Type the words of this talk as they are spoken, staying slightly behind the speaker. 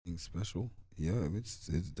Special. Yeah, it's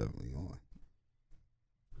definitely on.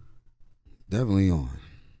 Definitely on.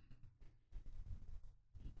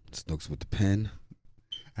 Snooks with the pen.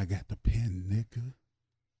 I got the pen, nigga.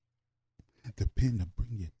 The pen to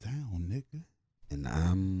bring you down, nigga. And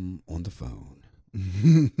I'm on the phone.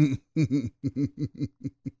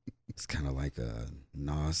 It's kind of like a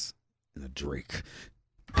Nas and a Drake.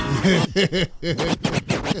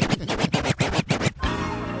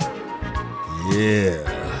 Yeah.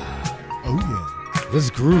 Oh, yeah.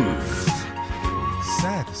 Let's groove.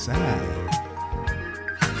 Side to side.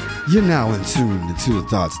 You're now in tune into the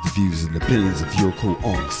thoughts, the views, and opinions of your cool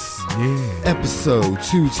unks. Yeah. Episode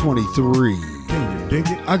 223. Can you dig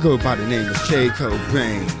it? I go by the name of Jay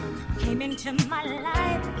Cobain, Came into my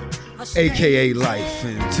life, a.k.a. Life,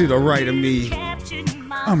 and to the right of me,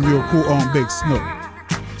 I'm your cool on Big Snook,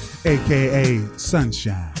 a.k.a.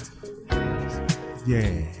 Sunshine.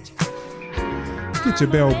 Yeah. Get your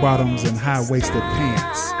bell bottoms and high-waisted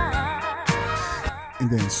pants and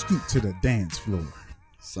then scoot to the dance floor.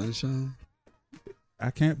 Sunshine?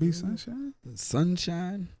 I can't be Sunshine?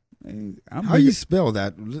 Sunshine? Hey, How you spell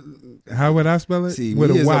that? How would I spell it? See,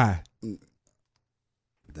 with me a as Y.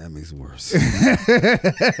 That makes it worse.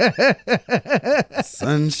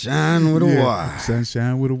 Sunshine with a Y.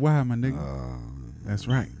 Sunshine with a Y, my nigga. That's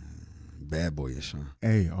right. Bad boyish, huh?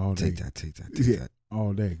 Hey, all day. Take that. Yeah,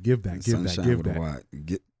 all day. Give that, give Sunshine that, give with that. a Y.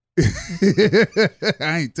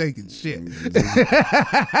 I ain't taking shit.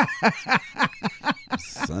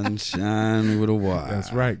 Sunshine with a Y.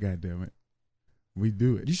 That's right, goddammit. We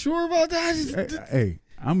do it. You sure about that? Hey,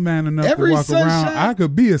 I'm man enough Every to walk around. sunshine? I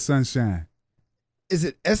could be a sunshine. Is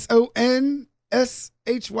it SONSHYNE? No,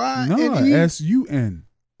 SUNSHYNE.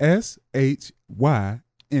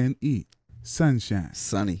 Sunshine.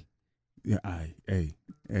 Sunny. Yeah, hey.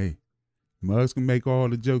 Mugs can make all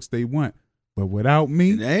the jokes they want, but without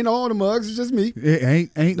me, It ain't all the mugs, it's just me.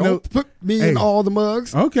 it ain't no. Don't put me in all the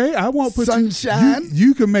mugs. Okay, I won't put Sunshine.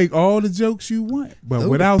 You can make all the jokes you want, but Throw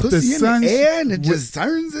without the pussy in sun, the air and it just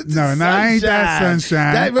turns into no, sunshine. I ain't that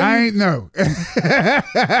sunshine. I ain't no.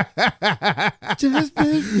 Just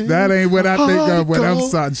That ain't what I think of when I'm I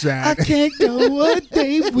sunshine. can't go a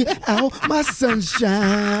day without my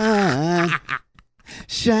sunshine.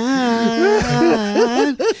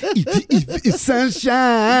 Shine, it's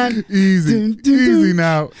sunshine. Easy, easy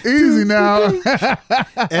now, easy now.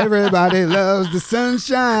 Everybody loves the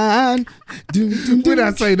sunshine. What did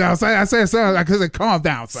I say now? I said something because it calm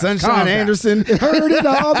down. Son. Sunshine Calm down. Anderson heard it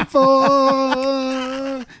all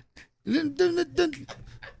before.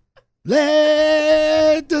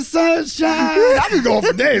 Let the sunshine. I be going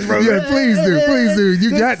for days, bro. Yeah, please do. You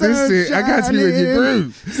got this shit. I got you in your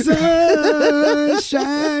groove.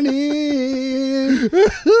 Sunshine in.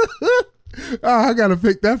 Oh, I gotta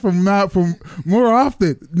pick that from more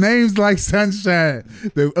often. Names like Sunshine.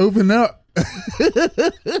 They open up.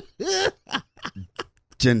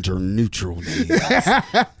 Gender neutral names.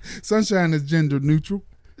 Sunshine is gender neutral.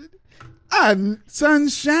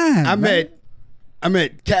 Sunshine. I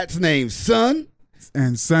met cat's name Sun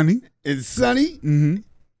and Sunny and Sunny. Mm-hmm.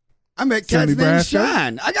 I met Sunny cat's name Brasco.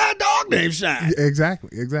 Shine. I got a dog named Shine. Yeah,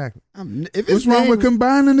 exactly. If What's wrong with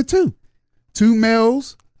combining the two? Two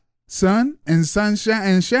males, Sun and Sunshine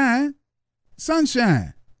and Shine.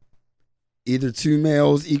 Sunshine. Either two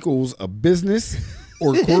males equals a business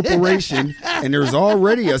or corporation, and there's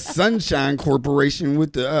already a Sunshine Corporation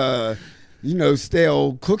with the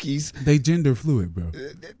stale cookies. They gender fluid, bro.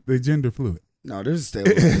 They gender fluid. No, there's stale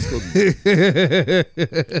ass cookies.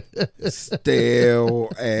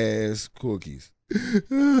 Stale ass cookies.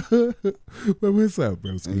 But what's up,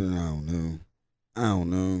 bro? I don't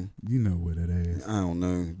know. You know what it is. I don't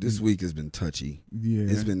know. This week has been touchy. Yeah.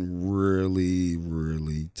 It's been really,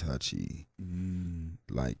 really touchy.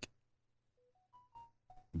 Like,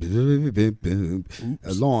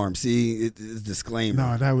 alarm. See, it's disclaimer.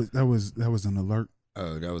 No, that was an alert.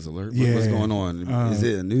 Oh, that was alert. Yeah. What's going on? Is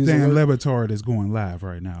it a news Dan alert? Le Batard is going live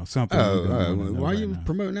right now. Something. Why are you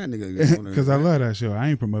promoting that nigga? Because I love that show. I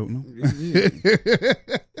ain't promoting him.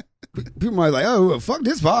 People might be like, oh, well, fuck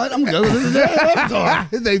this pod. I'm going to go to the Dan Le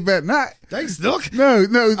Batard. They bet not. Thanks, Snook. No.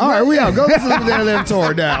 All right, we out. Go listen to the Dan Le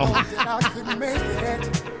Batard now.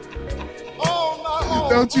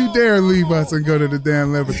 Don't you dare leave us and go to the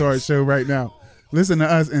Dan Le Batard show right now. Listen to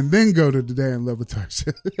us and then go to the Dan Le Batard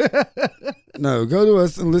show. No, go to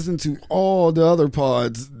us and listen to all the other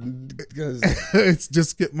pods. Because It's just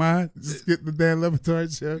skip mine. Just skip the Dan Le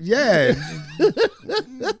Batard show. yeah,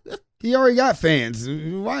 he already got fans.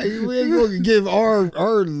 Why we ain't going to give our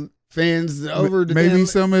fans over to Maybe Dan?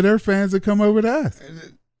 some of their fans will come over to us.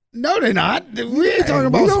 No, they're not. We ain't talking We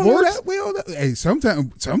about don't know sports. that. We don't know. Hey,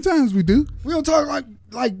 sometimes we do. We don't talk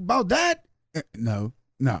like about that. No,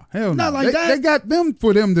 hell no. Not like that. They got them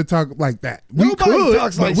for them to talk like that. We Nobody could,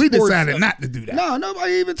 talks but like we sports. decided not to do that. No,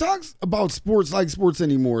 nobody even talks about sports like sports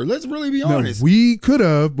anymore. Let's really be No, honest. we could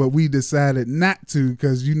have, but we decided not to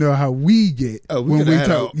because you know how we get we when could we have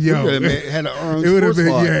talk. had our own it would have sports been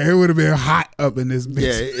pod. it would have been hot up in this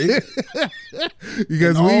Yeah, bitch.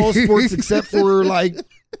 Because all sports except for like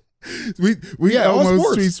we Yeah, all almost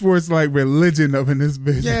sports. treat sports like religion up in this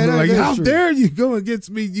bitch. Yeah, We're like, that's how true. dare you go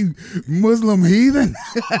against me, you Muslim heathen?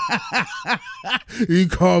 You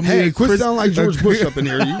call me hey, a quit Christ- sounding like George Bush up in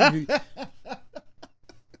here.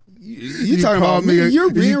 You talking call about me?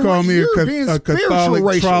 You're being you call me you're being a spiritual Catholic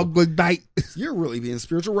racial. troglodyte. You're really being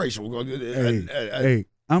spiritual racial. Hey,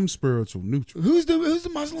 I'm spiritual neutral, Who's the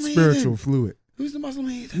Muslim spiritual heathen? fluid. Who's the Muslim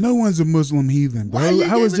heathen? No one's a Muslim heathen, bro. Why you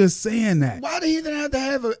I was giving- just saying that. Why the heathen have to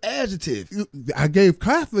have an adjective? I gave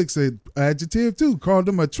Catholics an adjective too, called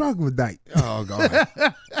them a troglodyte. Oh God.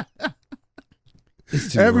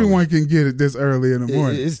 It's too Everyone can get it this early in the early.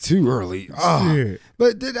 morning. It's too early. Ah. Yeah.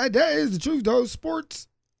 But that is the truth, though. Sports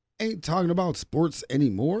ain't talking about sports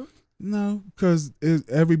anymore. No, because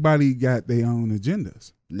everybody got their own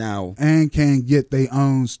agendas Now, and can get their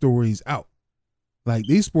own stories out. Like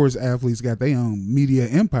these sports athletes got their own media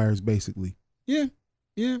empires, basically. yeah.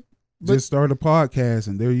 But- Just start a podcast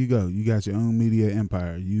and there you go. You got your own media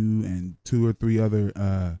empire. You and 2 or 3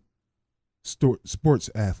 other sports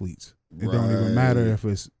athletes. It don't even matter if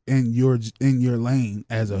it's in your lane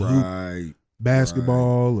as a hoop, Right.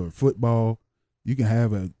 basketball or football. You can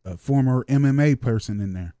have a former MMA person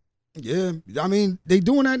in there. Yeah. I mean, they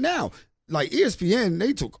doing that now. Like ESPN,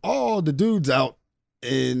 they took all the dudes out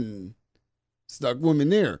and stuck women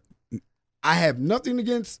there. I have nothing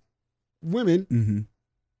against women, Mm-hmm.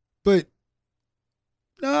 but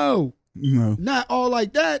no, You know, not all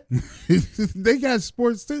like that. they got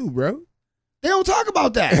sports too, bro. They don't talk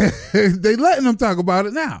about that. They letting them talk about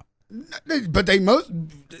it now. But the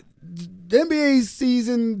NBA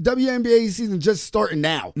season, WNBA season just starting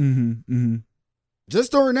now. Mm-hmm. Mm-hmm.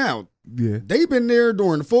 Just starting out. Yeah. They've been there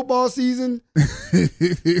during the football season,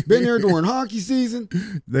 been there during hockey season.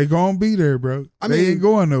 They gonna be there, bro. I They mean- ain't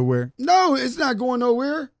going nowhere. No, it's not going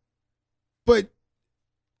nowhere. But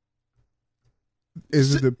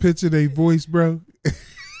Is it the pitch of their voice, bro?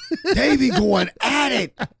 they be going at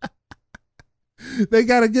it. They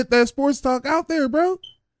gotta get that sports talk out there, bro.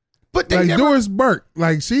 But they Like never. Doris Burke,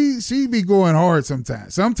 like she be going hard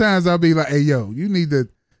sometimes. Sometimes I'll be like, "Hey, yo, you need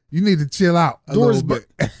to chill out a Doris little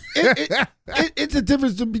bit." It's a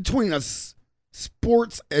difference between a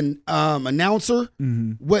sports and announcer,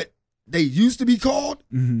 Mm-hmm. what they used to be called.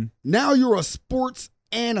 Mm-hmm. Now you're a sports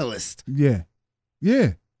analyst. Yeah,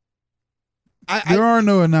 yeah. I, There are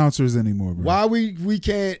no announcers anymore, bro. why we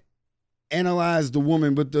can't analyze the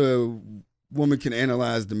woman, but the woman can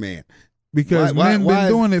analyze the man? Because Why men been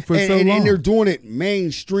doing it for so long. and they're doing it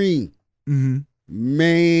mainstream. Mm-hmm.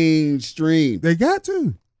 Mainstream. They got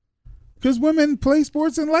to, because women play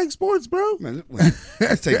sports and like sports, bro. Man,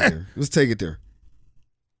 let's take it there. Let's take it there.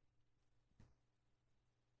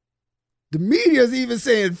 The media's even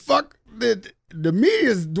saying, fuck, the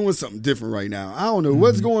media's doing something different right now. I don't know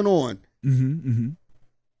what's going on, Mm-hmm. Mm-hmm.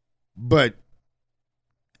 but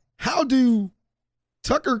how do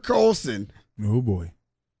Tucker Carlson Oh boy.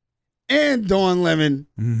 and Dawn Lemon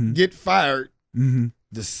Mm-hmm. get fired Mm-hmm.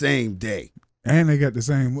 the same day? And they got the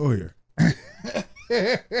same lawyer.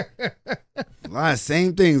 A lot of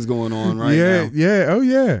same things going on right yeah, now. yeah, oh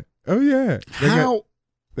yeah, oh yeah. How?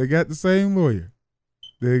 They got the same lawyer,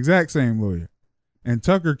 the exact same lawyer, and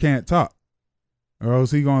Tucker can't talk, or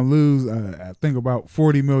else he gonna lose. I think about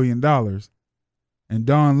 $40 million, and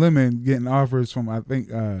Don Lemon getting offers from I think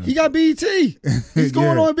He got BET. He's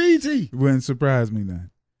going Yeah. on BET. Wouldn't surprise me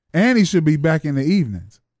none. And he should be back in the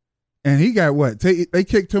evenings. And he got what? They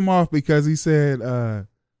kicked him off because he said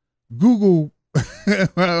Google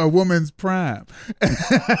a woman's prime.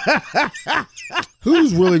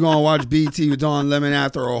 Who's really going to watch BT with Dawn Lemon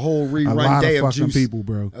after a whole A rerun lot day of of fucking Juice? people,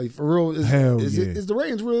 bro. Like, for real, is Yeah. is the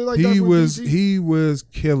ratings really like that? He with BET? he was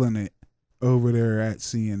killing it over there at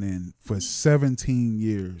CNN for 17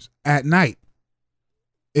 years at night.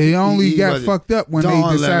 It only He got wasn't- fucked up when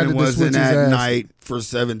Dawn they decided Lemon to wasn't switch his at ass. night for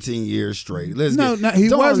 17 years straight. Let's No, get, no, he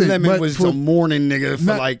Dawn wasn't, Lemon but was for- a morning nigga for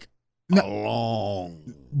No, like no. a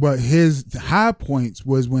long. But his high points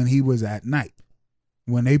was when he was at night.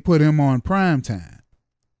 When they put him on prime time.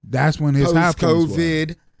 That's when his high points was.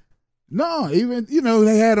 Post-COVID. No, even,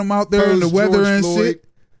 they had him out there in the weather Post-George and Floyd. shit.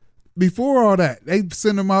 Before all that, they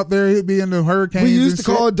send him out there, he'd be in the hurricanes. We used and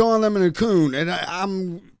to shit. call Dawn Lemon a coon, and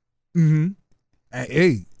I'm Mm-hmm.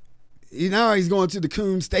 Hey, Now he's going to the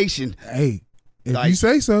Coon Station. hey, if Like- you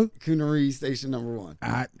say so. Coonery Station number 1.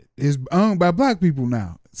 It's owned by black people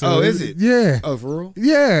now. So Oh, is it? Yeah. Oh, for real?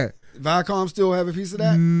 Yeah. Viacom still have a piece of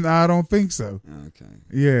that? I don't think so. Okay.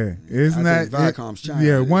 Yeah. Isn't I that think Viacom's China.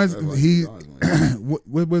 Yeah, once Everybody he always went.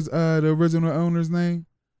 what was the original owner's name?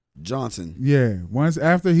 Johnson. Yeah. Once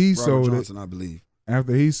after he Robert sold Johnson, I believe.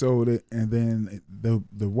 after he sold it, and then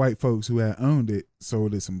the white folks who had owned it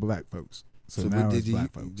sold it to some black folks. So now but it's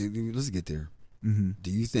black folks. let's get there. Mm-hmm.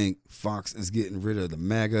 Do you think Fox is getting rid of the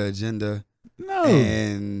MAGA agenda No.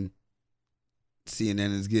 and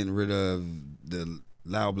CNN is getting rid of the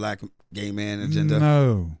loud black gay man agenda?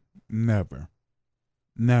 No. Never.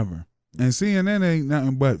 And CNN ain't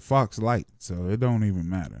nothing but Fox Light, so it don't even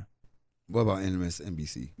matter. What about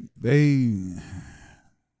MSNBC?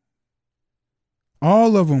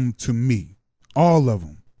 All of them, to me, all of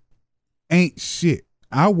them ain't shit.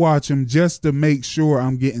 I watch them just to make sure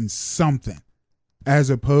I'm getting something, as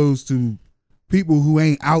opposed to people who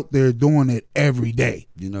ain't out there doing it every day.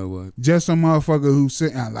 You know what? Just some motherfucker who's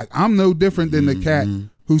sitting, like, I'm no different than the cat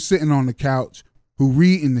who's sitting on the couch, who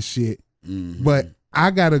reading the shit, but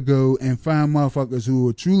I gotta go and find motherfuckers who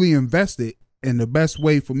are truly invested, and the best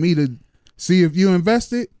way for me to see if you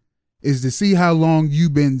invested is to see how long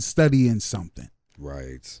you've been studying something.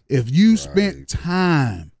 Right. If you spent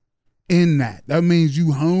time in that means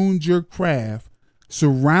you honed your craft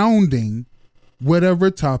surrounding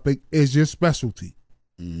whatever topic is your specialty.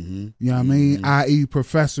 Mm-hmm. You know what I mean? I.e.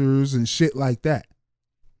 professors and shit like that.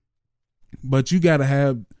 But you got to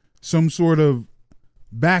have some sort of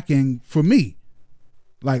backing for me.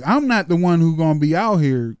 Like, I'm not the one who going to be out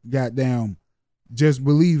here, goddamn, just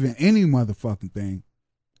believing any motherfucking thing.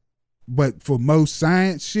 But for most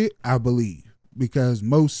science shit, I believe. Because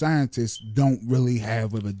most scientists don't really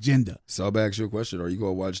have an agenda. So I'll ask you a question. Are you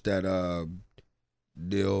going to watch that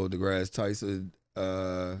Neil deGrasse Tyson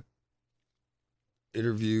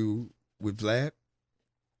interview with Vlad?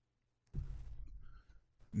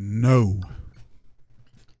 No.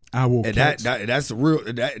 I will And catch, that's a real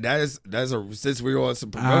that's a since we're on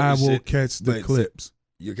some promoting I will shit, catch the but clips.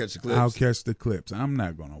 You catch the clips. I'll catch the clips. I'm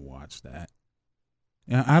not going to watch that.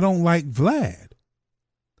 And I don't like Vlad.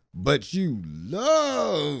 But you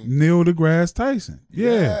love Neil deGrasse Tyson.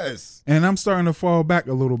 Yeah. Yes. And I'm starting to fall back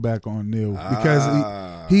a little back on Neil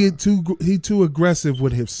because he too aggressive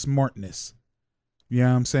with his smartness. You know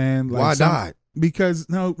what I'm saying? Like Why not? Because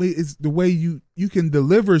no, it's the way you can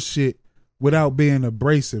deliver shit without being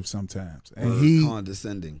abrasive sometimes. And he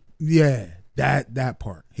condescending. Yeah, that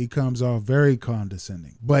part. He comes off very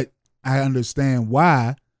condescending. But I understand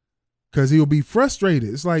why. Because he'll be frustrated.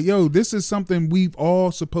 It's like, yo, this is something we've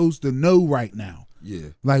all supposed to know right now. Yeah.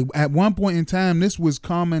 Like, at one point in time, this was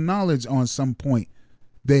common knowledge on some point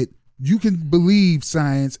that you can believe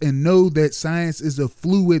science and know that science is a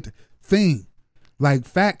fluid thing. Like,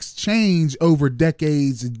 facts change over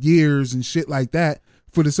decades and years and shit like that.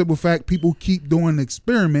 For the simple fact, people keep doing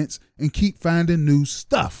experiments and keep finding new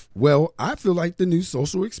stuff. Well, I feel like the new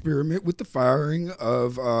social experiment with the firing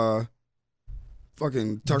of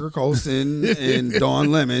fucking Tucker Carlson and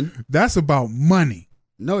Don Lemon. That's about money.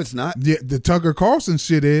 No, it's not. Yeah, the Tucker Carlson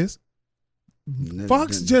shit is.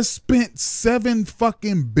 Fox Then- just spent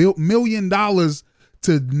 $7 million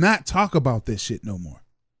to not talk about this shit no more.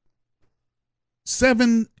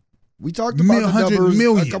 We talked about the 100 numbers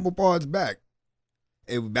million. a couple pods back.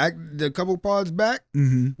 The couple pods back,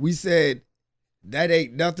 Mm-hmm. we said that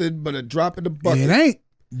ain't nothing but a drop in the bucket. It ain't,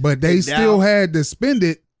 but they And still now- had to spend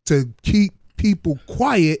it to keep people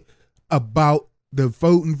quiet about the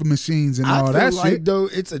voting machines and all I that feel like shit. though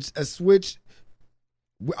it's a switch.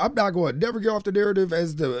 I'm not going to never get off the narrative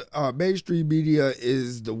as the mainstream media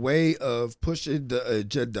is the way of pushing the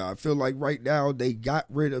agenda. I feel like right now they got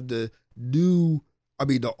rid of the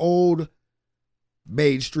old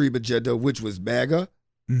mainstream agenda, which was MAGA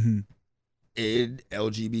Mm-hmm. and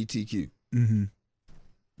LGBTQ. Mm-hmm.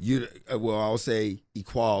 I'll say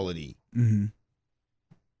equality. Mm-hmm.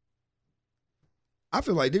 I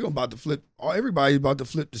feel like they're about to flip. Everybody's about to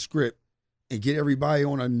flip the script and get everybody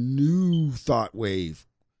on a new thought wave,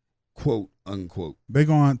 quote unquote. They're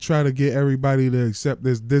going to try to get everybody to accept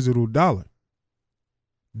this digital dollar.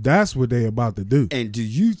 That's what they about to do. And do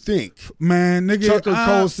you think Man, nigga, Tucker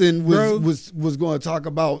Carlson bro. was going to talk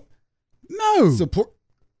about No. support?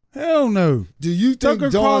 Hell no. Do you think Tucker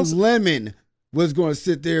Don Carlson- Lemon was going to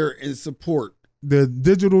sit there and support? The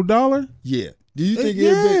digital dollar? Yeah. Do you think?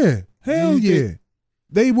 Yeah. Hell do you yeah. think-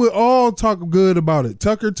 They would all talk good about it.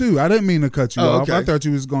 Tucker, too. I didn't mean to cut you off. okay. I thought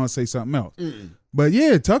you was going to say something else. Mm-mm. But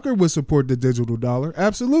yeah, Tucker would support the digital dollar.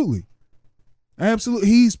 Absolutely. Absolutely.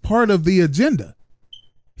 He's part of the agenda.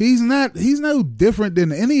 He's no different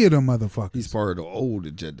than any of them motherfuckers. He's part of the old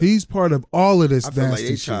agenda. He's part of all of this I feel like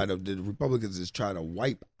nasty shit. the Republicans is trying to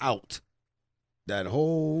wipe out that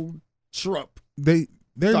whole Trump. They're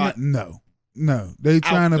thought not, no. They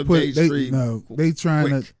trying to the put mainstream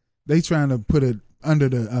they trying to put it under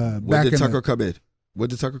the When back did in Tucker come in? When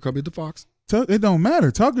did Tucker come into Fox? It don't matter.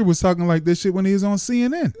 Tucker was talking like this shit when he was on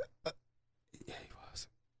CNN. Yeah, he was.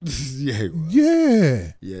 Yeah, he was.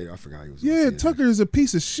 Yeah. Yeah, I forgot he was. Yeah, on CNN. Tucker is a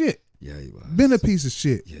piece of shit. Yeah, he was. Been a piece of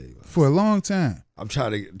shit Yeah, he was. for a long time. I'm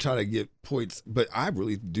trying to get points, but I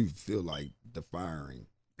really do feel like the firing.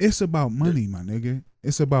 It's about money, my nigga.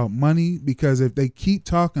 It's about money because if they keep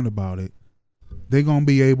talking about it, they're going to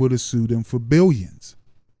be able to sue them for billions.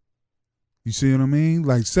 You see what I mean?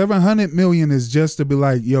 Like $700 million is just to be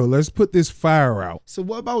like, yo, let's put this fire out. So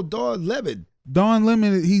what about Don Lemon? Don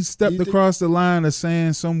Lemon, he stepped You think- across the line of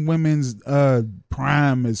saying some women's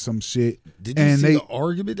prime is some shit. Did you And see they- the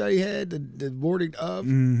argument they had the morning of?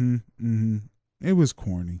 It was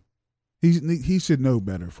corny. He should know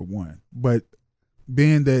better for one. But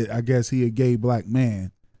being that I guess he a gay black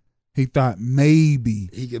man, he thought maybe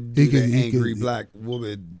He could do He could- the he angry could- black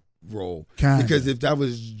woman role. Kinda. Because if that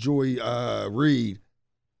was Joy Reid,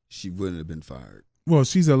 she wouldn't have been fired. well,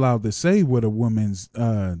 she's allowed to say what a woman's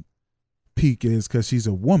peak is because she's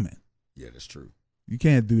a woman. Yeah, that's true. You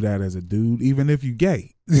can't do that as a dude, even if you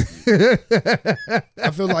gay.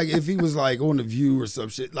 I feel like if he was like on The View or some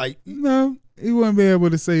shit, like No, he wouldn't be able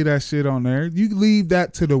to say that shit on there. You leave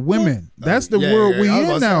that to the women. That's the Yeah, world yeah, we I was in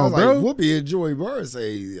about to say, I now, was bro. Like, Whoopi and Joy Burr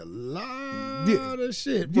say a lot of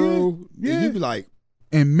shit, Yeah, bro. yeah. And you be like,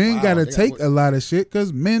 And men Wow, gotta they got take what- a lot of shit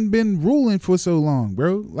because men been ruling for so long,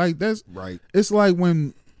 bro. Like that's right. it's like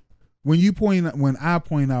when I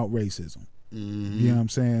point out racism. You know what I'm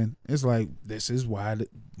saying? It's like this is why the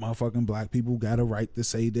motherfucking black people got a right to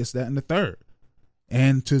say this, that, and the third.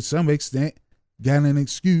 And to some extent, got an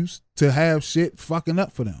excuse to have shit fucking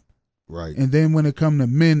up for them. Right. And then when it come to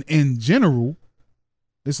men in general,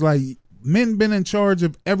 it's like men been in charge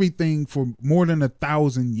of everything for more than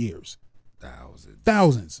 1,000 years.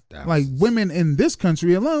 Thousands. Like women in this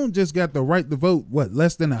country alone just got the right to vote,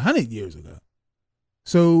 less than 100 years ago.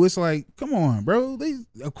 So it's like, come on, bro.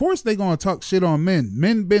 Of course they gonna talk shit on men.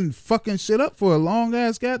 Men been fucking shit up for a long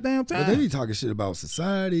ass goddamn time. But they be talking shit about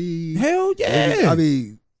society. Hell yeah. I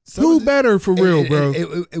mean, who better for real, bro?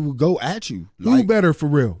 It will go at you. Who better for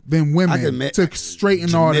real than women to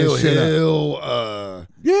straighten all this shit up?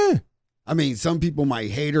 Yeah. I mean, some people might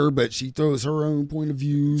hate her, but she throws her own point of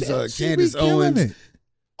views. She Candace be killing Owens, it.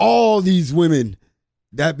 all these women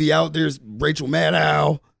that be out there, Rachel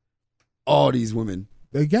Maddow, all these women.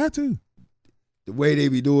 They got to. The way they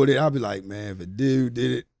be doing it, I'll be like, man, if a dude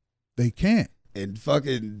did it They can't. and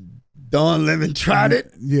fucking Don Lemon tried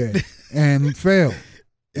it, Yeah. And failed.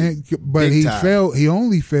 But Big he time. failed. He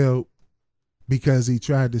only failed because he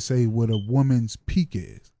tried to say what a woman's peak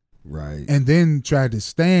is. right? And then tried to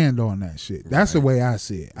stand on that shit. That's the Right. way I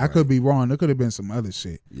see it. I could be wrong. There could have been some other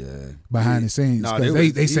shit Yeah, behind the scenes. Nah, Because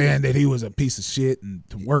they they was- he saying was- that he was a piece of shit and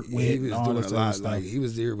to work with he and was all doing this a other lot. stuff. Like he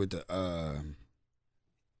was there with the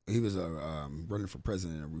he was running for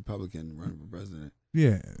president, a Republican running for president,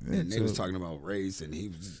 Yeah. and they so- was talking about race, and he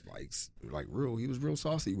was just like real. He was real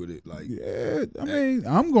saucy with it. Like, Yeah, I mean,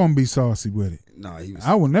 I'm gonna be saucy with it. nah, he was.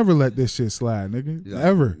 I will never let this shit slide, nigga. like,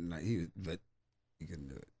 Ever. Nah, but he couldn't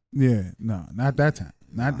do it. Yeah, no, not that time.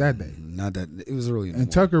 Not that day. Not that. It was early. In the And morning.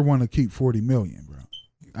 Tucker want to keep 40 million, bro.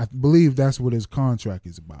 I believe that's what his contract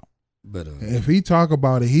is about. but If he talk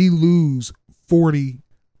about it, he lose 40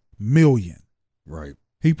 million. right,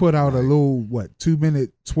 He put out a Right. little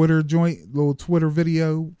 2-minute Twitter little Twitter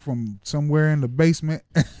video from somewhere in the basement,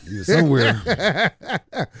 he was somewhere.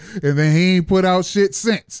 and then he ain't put out shit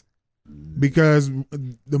since. Because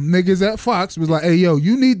the niggas at Fox was like, "Hey, yo,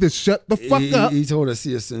 you need to shut the fuck up He told us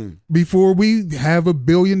see us soon. before we have $1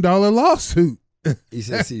 billion lawsuit." He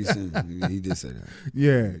said see you soon. He did say that.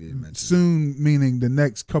 Yeah, He did mention soon meaning the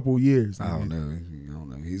next couple years. I don't nigga. know.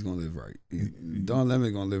 He's gonna live right. Don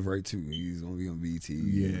Lemon gonna live right too. He's gonna be on BT.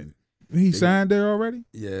 Yeah. He signed there already?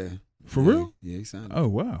 Yeah. For Yeah. real? Yeah, he signed. Oh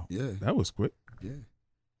wow, Yeah. that was quick. Yeah.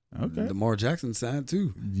 Okay. Lamar Jackson signed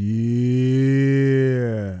too.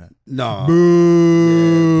 Yeah. Nah. Boo.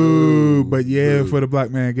 Yeah, boo. But yeah, Boo. for the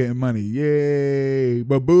black man getting money. Yay.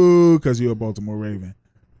 But boo, because you're a Baltimore Raven.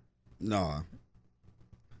 Nah.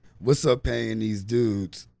 What's up paying these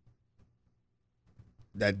dudes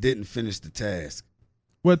that didn't finish the task?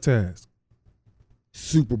 What task?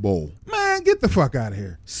 Super Bowl. Man, get the fuck out of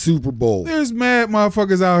here. Super Bowl. There's mad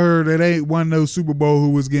motherfuckers out here that ain't won no Super Bowl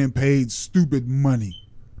who was getting paid stupid money.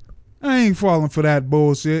 I ain't falling for that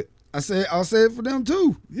bullshit. I'll say it for them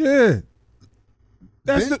too. Yeah.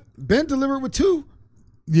 Ben delivered with 2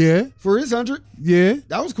 Yeah. for his 100. Yeah.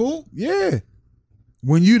 That was cool. Yeah.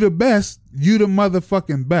 When you the best, you the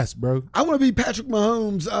motherfucking best, bro. I want to be Patrick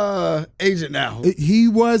Mahomes' agent now. He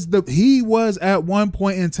was at one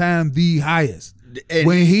point in time the highest. And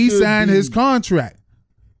when he should signed be. his contract.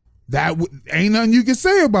 Ain't nothing you can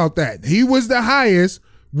say about that. He was the highest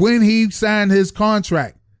when he signed his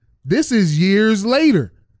contract. This is years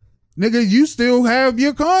later. Nigga, you still have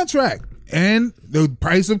your contract. And the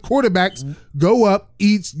price of quarterbacks go up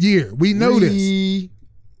each year. We know this.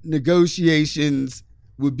 Negotiations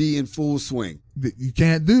would be in full swing. You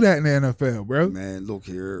can't do that in the NFL, bro. Man, look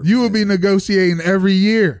here. You will be negotiating every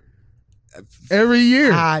year. Every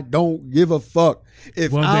year. I don't give a fuck.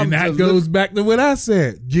 If Then that goes back to what I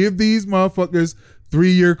said. Give these motherfuckers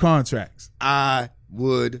 3-year contracts. I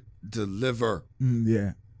would deliver.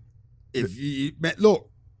 Yeah. If you man, look,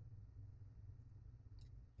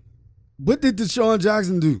 what did Deshaun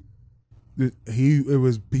Jackson do? He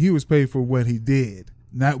was paid for what he did,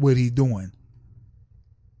 not what he doing.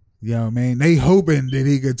 You know what I mean? They hoping that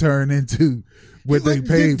he could turn into what they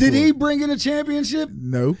paid for. Did he bring in a championship?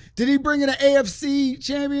 No. Did he bring in an AFC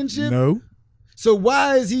championship? No. So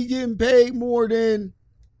why is he getting paid more than?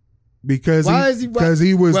 Because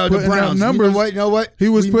he was putting up numbers. You know what? He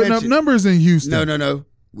was putting up numbers in Houston. No.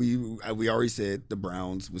 We already said the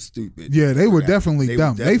Browns was stupid. Yeah, they were definitely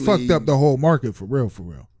dumb. They fucked up the whole market for real.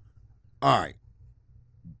 All right.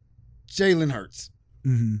 Jalen Hurts.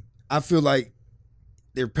 Mm-hmm. I feel like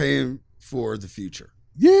they're paying for the future.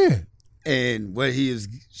 Yeah. And what he has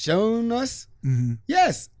shown us,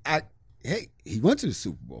 yes, he went to the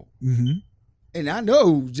Super Bowl. Mm-hmm. And I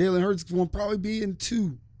know Jalen Hurts will probably be in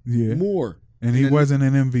 2 more. And he wasn't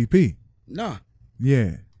an MVP. Nah.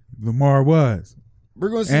 Yeah. Lamar was. We're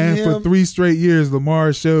going to see him. And for 3 straight years,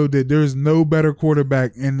 Lamar showed that there's no better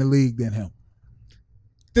quarterback in the league than him.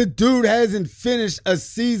 The dude hasn't finished a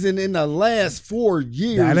season in the last 4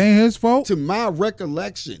 years. That ain't his fault. To my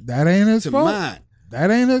recollection. That ain't his fault. To mine. That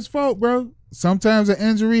ain't his fault, bro. Sometimes an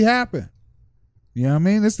injury happen. You know what I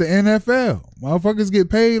mean? It's the NFL. Motherfuckers get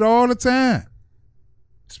paid all the time.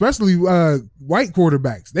 Especially white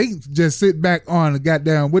quarterbacks. They just sit back on the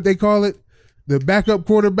goddamn, what they call it? The backup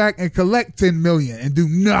quarterback and collect $10 million and do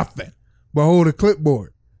nothing but hold a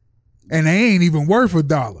clipboard. And they ain't even worth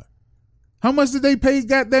 $1. How much did they pay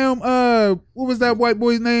goddamn, what was that white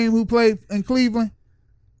boy's name who played in Cleveland?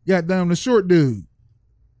 Goddamn, the short dude.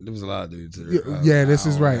 There was a lot of dudes. This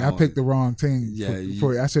is right. I picked the wrong team.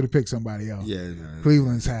 I should have picked somebody else. Yeah, man.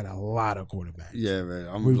 Cleveland's had a lot of quarterbacks. Yeah,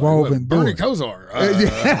 man. We've all been Bernie doing. Kosar.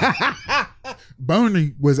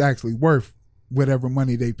 Bernie was actually worth whatever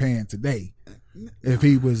money they paying today if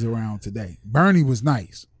he was around today. Bernie was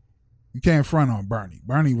nice. You can't front on Bernie.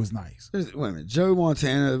 Bernie was nice. Wait a minute. Joe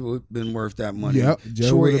Montana would have been worth that money. Yep.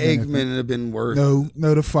 Troy Aikman would have been worth. No,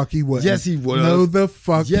 the fuck he wouldn't. Yes, he would have. No, the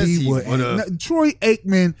fuck he wouldn't. No, Troy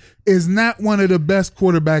Aikman is not one of the best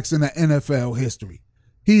quarterbacks in the NFL history.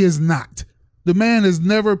 He is not. The man has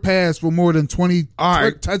never passed for more than 20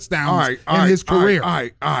 touchdowns in his career. All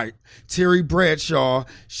right. Terry Bradshaw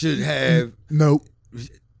should have. Nope.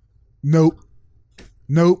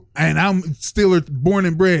 And I'm Steeler born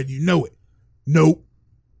and bred. You know it. Nope.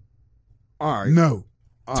 All right. No.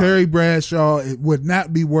 Terry Bradshaw, it would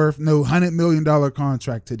not be worth no $100 million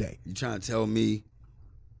contract today. You trying to tell me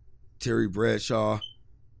Terry Bradshaw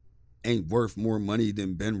ain't worth more money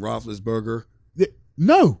than Ben Roethlisberger?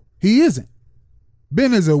 No, he isn't.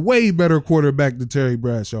 Ben is a way better quarterback than Terry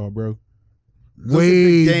Bradshaw, bro. Look at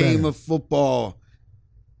the game of football.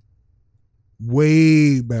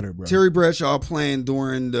 Way better, bro. Terry Bradshaw playing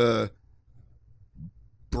during the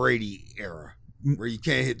Brady era, where you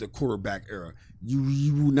can't hit the quarterback era.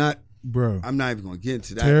 You will not, bro. I'm not even going to get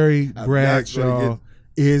into that. Terry Bradshaw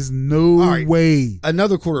is no way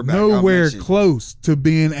another quarterback nowhere close to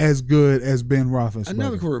being as good as Ben Roethlisberger.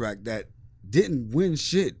 Another quarterback that didn't win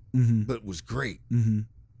shit, but was great. Mm-hmm.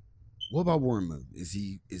 What about Warren Moon? Is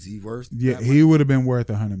he worth? Yeah, he would have been worth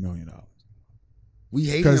 $100 million. We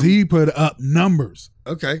hate him because he put up numbers.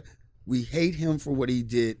 Okay, we hate him for what he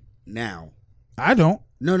did now. I don't.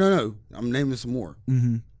 No. I'm naming some more.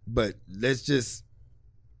 Mm-hmm. But let's just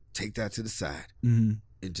take that to the side and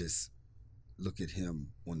just look at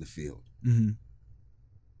him on the field. Mm-hmm.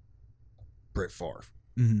 Brett Favre.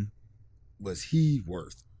 Mm-hmm. Was he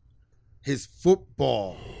worth his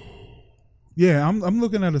football? Yeah, I'm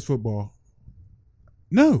looking at his football.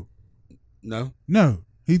 No.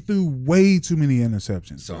 He threw way too many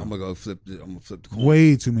interceptions. So I'm gonna flip the coin.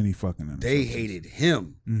 Way too many fucking interceptions. They hated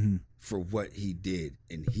him for what he did,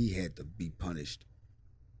 and he had to be punished.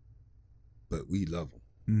 But we love him.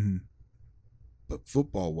 Mm-hmm. But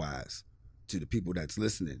football wise, to the people that's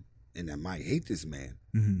listening and that might hate this man,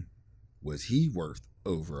 Mm-hmm. was he worth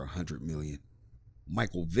over $100 million?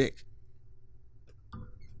 Michael Vick.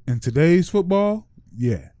 In today's football,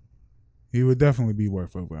 yeah, he would definitely be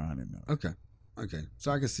worth over $100 million. Okay.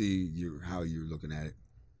 So I can see how you're looking at it.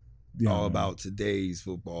 Yeah, All man. about today's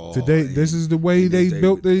football. Today, and- this is the way and they they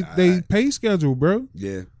built would- they pay schedule, bro.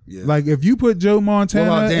 Yeah. Like if you put Joe What Montana,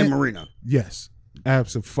 about Dan in- Marino? yes,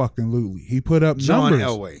 absolutely. He put up John numbers.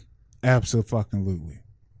 Elway. Absolutely,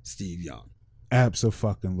 Steve Young.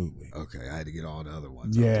 absolutely. Okay, I had to get all the other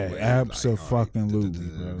ones. out Yeah, the way. absolutely, Like, all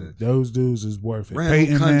bro. right. Those dudes is worth it. Randall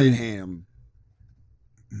Peyton Manning, Cunningham.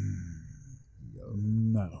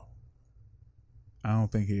 no, I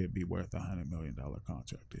don't think he'd be worth $100 million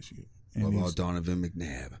contract this year. And What about he's- Donovan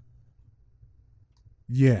McNabb?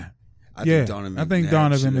 yeah, I Yeah, think Donovan I think McNabb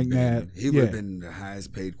Donovan should have McNabb, He would yeah. have been the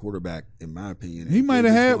highest paid quarterback, in my opinion. he if might they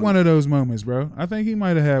have was had going- one of those moments, bro. I think he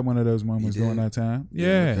might have had one of those moments He during did? that time. Yeah,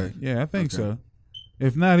 Yeah, okay. yeah, I think Okay. so.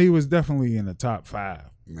 If not, he was definitely in the top 5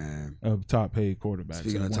 Man, of top paid quarterbacks.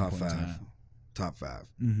 speaking at of one top point in 5, time. top 5.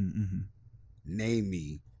 Mm-hmm. Name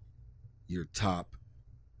me your top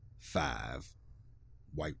 5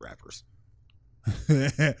 white rappers.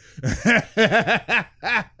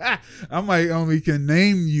 I might only can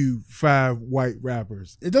name you 5 white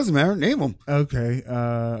rappers. It doesn't matter. Name them. Okay,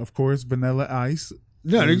 of course, Vanilla Ice.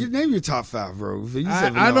 No, you name your top 5, bro. If you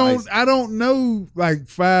said I Vanilla Ice, don't know like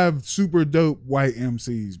 5 super dope white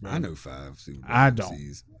MCs, bro. I know 5. Super I Bowl don't.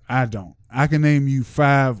 MCs. I don't. I can name you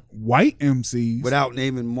 5 white MCs. Without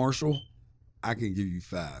naming Marshall, I can give you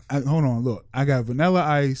 5. Hold on, look. I got Vanilla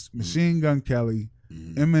Ice, Machine Gun Kelly,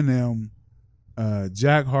 Mhm. Eminem,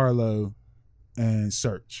 Jack Harlow, and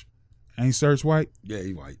Search. Ain't Search white? Yeah,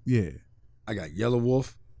 he white. Yeah. I got Yellow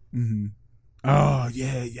Wolf. Mm-hmm. Oh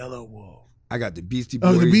yeah, Yellow Wolf. I got the Beastie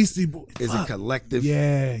Boys. Oh, the Beastie Boys. is a Fuck. collective.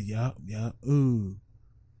 Yeah, yup. Ooh,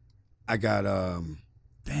 I got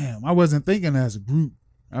damn. I wasn't thinking as a group.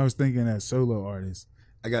 I was thinking as solo artists.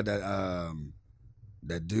 that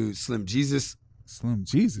dude Slim Jesus. Slim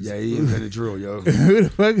Jesus. Yeah, he invented drill, yo. Who the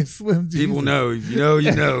fuck is Slim Jesus? People know. If you know,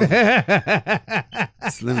 you know.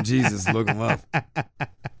 Slim Jesus, look him up.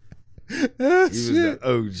 He was the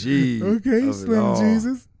OG. Okay, of it Slim all.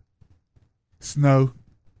 Jesus. Snow.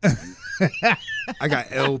 I got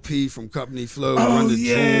LP from Company Flow. Oh Run the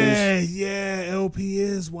yeah, Jewels. yeah. LP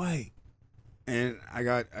is white. And I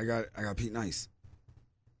got Pete Nice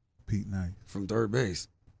Pete Knight. from Third Base.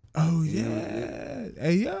 Oh Yeah. yeah.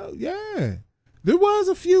 Hey yo, yeah. There was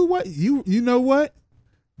a few white. You know what?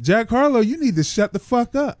 Jack Harlow, you need to shut the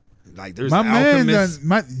fuck up. Like there's My man Alchemist.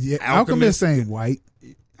 done. Alchemist ain't white.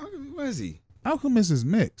 What is he? Alchemist is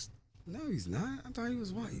mixed. No, he's not. I thought he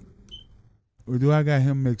was white. Or do I got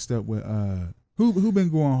him mixed up with who been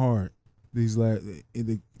going hard these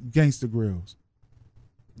the Gangsta Grills?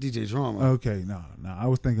 DJ Drama. Okay, no. I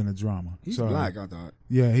was thinking of Drama. He's Sorry. black, I thought.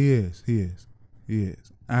 Yeah, he is.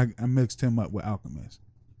 I mixed him up with Alchemist.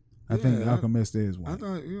 I think Yeah, Alchemist is I white.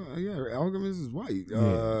 thought, yeah, Alchemist is white.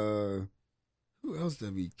 Yeah. Who else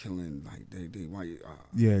did be killing like they white?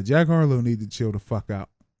 Yeah, Jack Harlow need to chill the fuck out.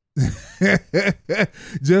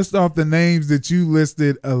 Just off the names that you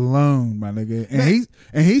listed alone, my nigga.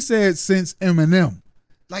 And he said since Eminem.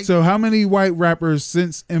 Like So how many white rappers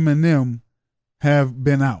since Eminem have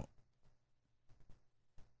been out?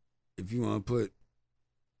 if you want to put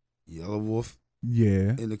Yellow Wolf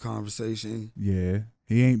Yeah. in the conversation, Yeah.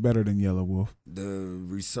 He ain't better than Yellow Wolf. the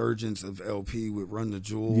resurgence of LP with Run the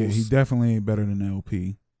Jewels. Yeah, he definitely ain't better than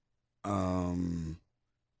LP.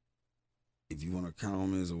 If you want to count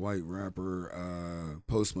him as a white rapper,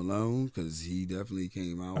 Post Malone, because he definitely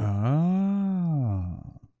came out. Ah.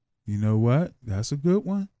 You know what? That's a good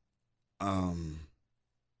one.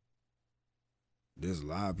 There's a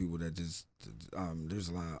lot of people that just there's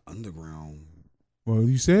a lot of underground. Well,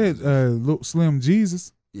 you said Lil Slim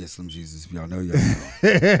Jesus. Yeah, Slim Jesus. If y'all know, y'all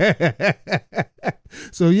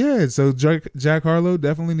know. So Jack Harlow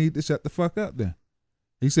definitely need to shut the fuck up then.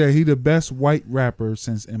 He said he the best white rapper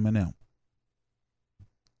since Eminem.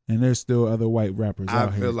 And there's still other white rappers I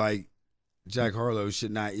out feel here. like Jack Harlow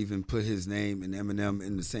should not even put his name and Eminem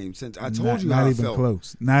in the same sentence. I told Not- you not how I even felt.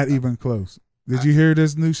 close. Not even close. Did you hear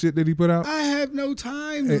this new shit that he put out? I have no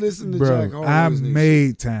time to listen to Bro, Jack Harlow's I new shit.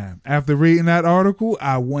 made time. After reading that article,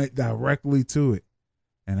 I went directly to it.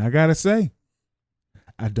 And I gotta say,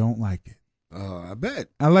 I don't like it. I bet.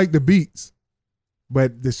 I like the beats,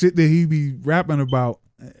 but the shit that he be rapping about,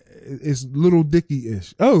 it's Little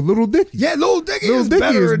Dicky-ish. Oh, Little Dicky. Yeah, Lil Dicky Lil is Dicky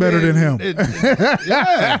better is better than him.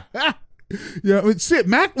 Yeah. Yeah, but shit,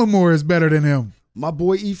 Macklemore is better than him. My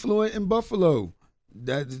boy E Fluent in Buffalo.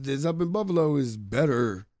 That is up in Buffalo is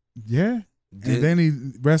better. Yeah. than- And then he,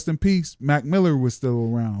 rest in peace, Mac Miller was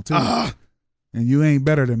still around too. And you ain't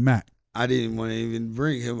better than Mac. I didn't want to even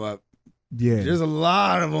bring him up. Yeah. There's a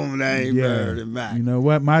lot of them that ain't better than Mac. You know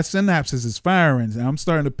what? My synapses is firing. And I'm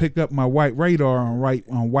starting to pick up my white radar on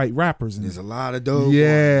white rappers. And There's a lot of dope.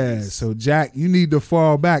 yeah. ones. So Jack, you need to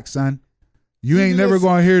fall back, son. You You ain't need never listen-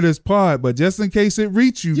 gonna hear this pod, but just in case it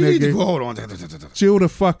reach you, You need to nigga, hold on. chill the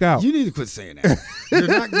fuck out. You need to quit saying that. You're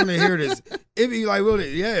not going to hear this. It be like, well,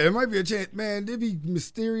 yeah, there might be a chance, man. There be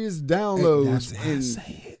mysterious downloads, That's why I and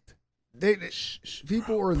say it.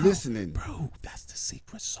 people are listening. Bro, that's the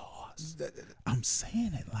secret sauce. I'm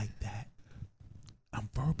saying it like that. I'm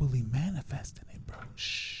verbally manifesting it, bro.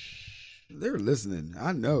 Shh. They're listening.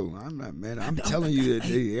 I know. I'm not, man. I'm know, telling you that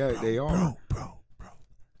they are. Bro.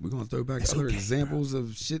 We're gonna throw back It's other okay, examples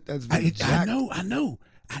of shit that's I been jacked. know.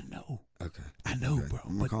 Okay. I know, Okay. bro. I'm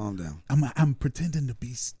gonna But calm down. I'm pretending to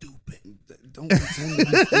be stupid. Don't pretend to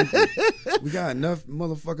be stupid. We got enough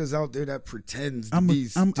motherfuckers out there that pretends to be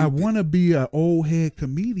stupid. I want to be an old head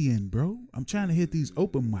comedian, bro. I'm trying to hit these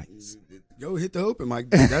open mics. Yo, hit the open mic.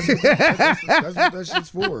 That's what that shit's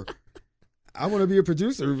for. I want to be a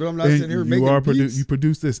producer, but I'm not sitting here making beats. You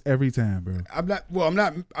produce this every time, bro. I'm not. Well, I'm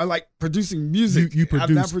not. I like producing music. You I'm not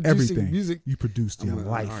produce producing everything. music. You produced your I'm-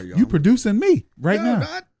 life. all right, y'all, You I'm- producing me right No, now. I'm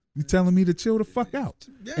not. You telling me to chill the fuck out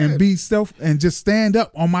Yeah. and be self and just stand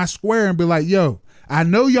up on my square and be like, yo, I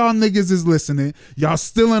know y'all niggas is listening. Y'all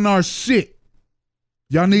stealing our shit.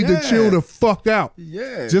 Y'all need to Yeah. chill the fuck out.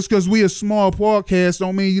 Yeah. Just because we a small podcast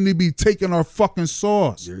don't mean you need to be taking our fucking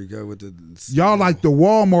sauce. There you go with the. Y'all like the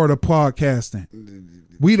Walmart of podcasting.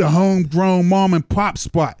 We the homegrown mom and pop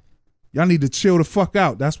spot. Y'all need to chill the fuck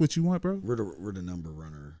out. That's what you want, bro? We're the number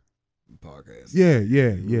runner podcast. Yeah.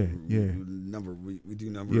 Number we do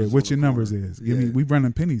numbers. Yeah, on what the your numbers corner. is. Give me, Yeah. we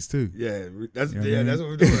running pennies too. Yeah, that's You know what I mean? that's what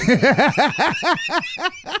we're doing.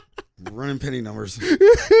 We're running penny numbers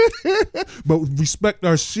But respect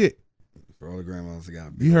our shit. for all the grandmas that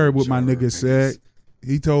got. You heard what my jar nigga of said.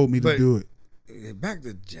 He told me to But- do it. pennies. Back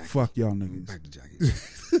to Jackie. Fuck y'all niggas. Back to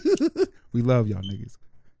Jackie. We love y'all niggas.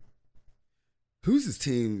 Who's his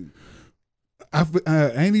team?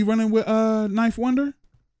 Ain't he running with Knife Wonder?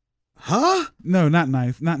 Huh? No, not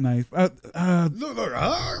Knife. Not Look,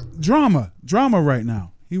 huh? Drama right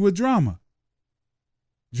now. He with Drama.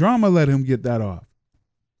 Drama let him get that off.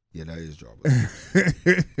 Yeah, that is drama.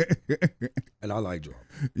 And I like drama.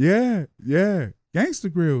 Yeah. Gangster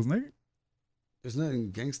Grills, nigga. There's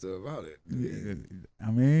nothing gangster about it.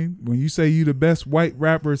 I mean, when you say you the best white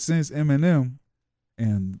rapper since Eminem,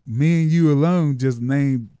 and me and you alone just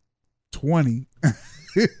named 20.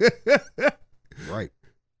 Right.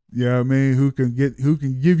 Yeah, I mean, who can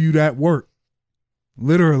give you that work,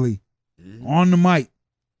 literally, on the mic.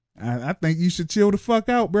 I think you should chill the fuck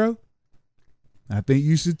out, bro. I think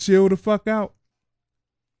you should chill the fuck out.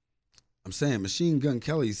 I'm saying Machine Gun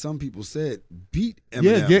Kelly, some people said beat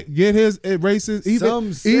Eminem. Yeah, get his racist.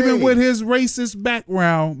 Some say- Even with his racist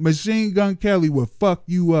background, Machine Gun Kelly will fuck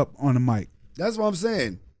you up on the mic. That's what I'm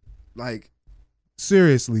saying. Like,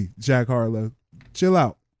 Seriously, Jack Harlow, chill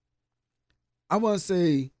out. I want to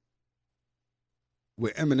say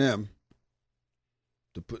with Eminem,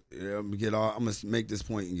 to put get off. I'm gonna make this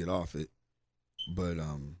point and get off it. But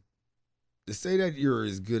to say that you're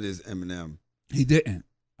as good as Eminem, He didn't.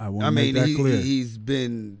 I want I to mean, make that clear. he's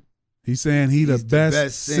been. He's saying he's the the best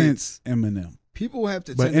best since Eminem. People have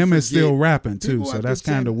to, But tend to M is still forget- rapping too, people so have to that's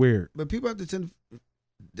kind of tend- weird. But people have to tend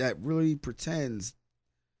that really pretends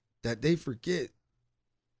that they forget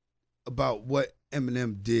about what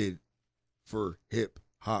Eminem did for hip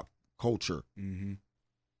hop culture. Mm-hmm.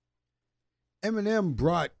 Eminem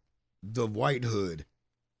brought the white hood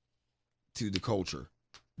to the culture.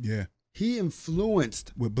 Yeah, He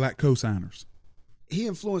influenced with black cosigners.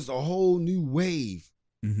 a whole new wave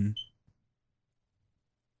Mm-hmm.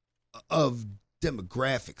 of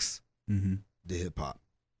demographics Mm-hmm. to hip hop.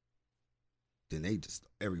 Then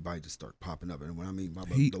everybody just start popping up. And when I mean by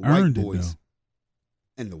He the white earned it, boys, though.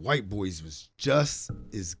 and the white boys was just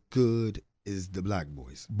as good as the black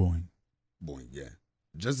boys. Boing. Boy, yeah.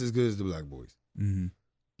 Just as good as the black boys. Mm-hmm.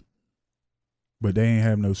 But they ain't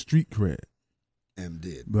have no street cred. M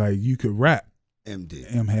did. Like, you could rap. M did.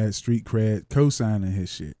 M had street cred co-signing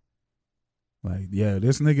his shit. Like, yeah,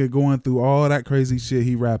 this nigga going through all that crazy shit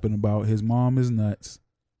he rapping about. His mom is nuts.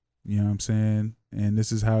 You know what I'm saying? And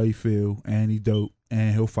this is how he feel. And he dope.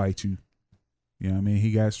 And he'll fight you. You know what I mean?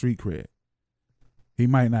 He got street cred. He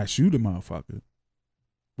might not shoot a motherfucker,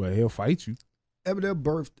 but he'll fight you. Eminem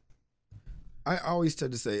birthed. I always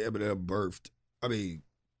tend to say Eminem birthed. I mean,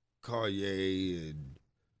 Kanye and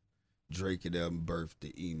Drake and them birthed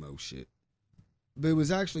the emo shit. But it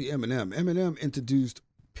was actually Eminem. Eminem introduced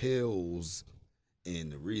pills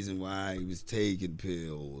and the reason why he was taking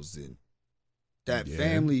pills and that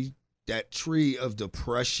family, that tree of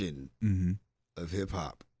depression of hip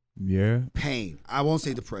hop. Yeah. Pain. I won't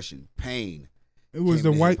say depression. Pain. It was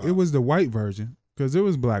the white. It was the white version because there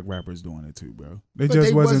was black rappers doing it too, bro. They But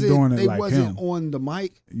just wasn't doing it they like wasn't him. on the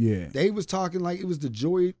mic. Yeah. They was talking like it was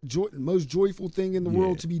the most joyful thing in the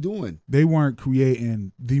world to be doing. They weren't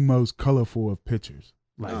creating the most colorful of pictures.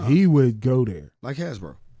 Like he would go there. Like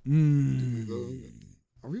Hasbro. Mm.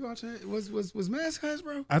 Are we watching it? Was Mask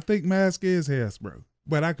Hasbro? I think Mask is Hasbro,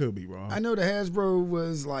 but I could be wrong. I know the Hasbro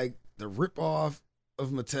was like the ripoff of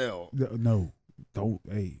Mattel. No, don't.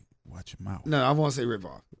 Hey, watch your mouth. No, I won't say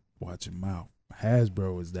ripoff. Watch your mouth.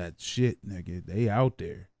 Hasbro is that shit, nigga. They out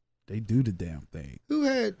there. They do the damn thing. Who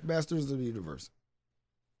had Masters of the Universe?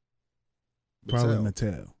 Probably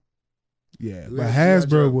Mattel. Yeah, Who but had G.I.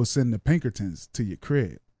 Joe? Hasbro will send the Pinkertons to your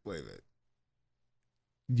crib. Wait a minute.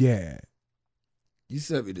 Yeah. You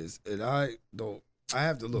sent me this, and I don't. I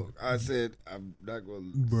have to look. I said I'm not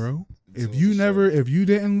going to. Bro, if you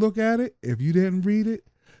didn't look at it, if you didn't read it,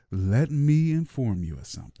 let me inform you of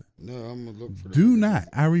something. No, I'm going to look for that. Do not,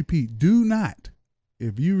 I repeat, do not,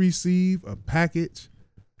 if you receive a package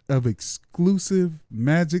of exclusive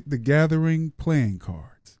Magic the Gathering playing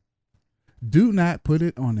cards, do not put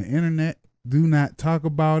it on the internet. Do not talk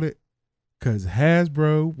about it, because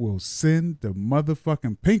Hasbro will send the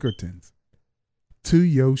motherfucking Pinkertons to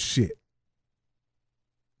your shit.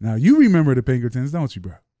 Now, you remember the Pinkertons, don't you,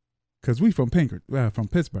 bro? Because we from Pittsburgh.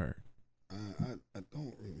 I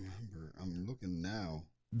don't remember. I'm looking now.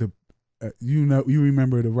 You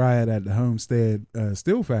remember the riot at the Homestead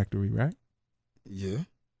Steel Factory, right? Yeah.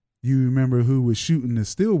 You remember who was shooting the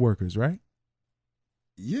steel workers, right?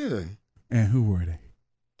 Yeah. And who were they?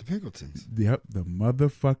 The Pinkertons. Yep, the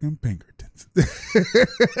motherfucking Pinkertons.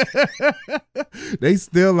 They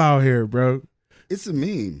still out here, bro. It's a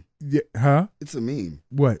meme. Yeah, huh? It's a meme.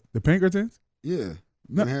 What? The Pinkertons? Yeah.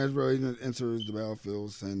 No. When Hasbro even enters the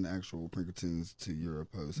battlefield, send actual Pinkertons to your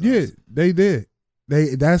opposed house. Yeah, they did.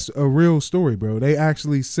 That's a real story, bro. They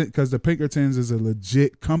actually sent, because the Pinkertons is a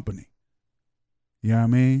legit company. You know what I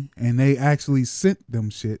mean? And they actually sent them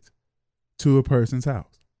shit to a person's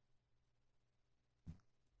house.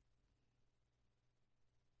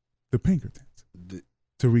 The Pinkertons.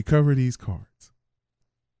 To recover these cards.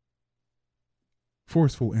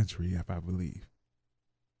 Forceful entry, if I believe.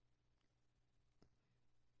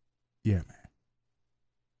 Yeah, man.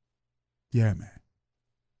 Yeah, man.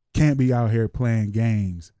 Can't be out here playing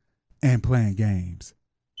games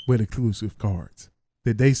with exclusive cards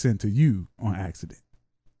that they sent to you on accident.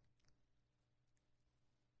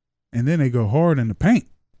 And then they go hard in the paint.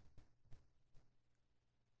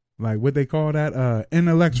 Like what they call that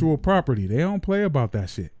intellectual property. They don't play about that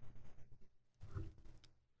shit.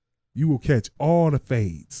 You will catch all the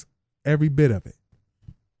fades, every bit of it.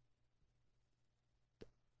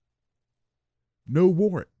 No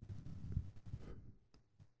warrant.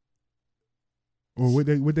 Or what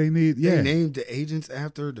they need? Yeah. They named the agents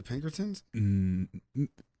after the Pinkertons?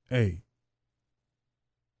 Hey,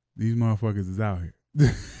 these motherfuckers is out here.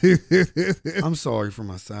 I'm sorry for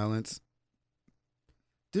my silence.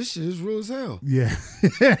 This shit is real as hell. Yeah.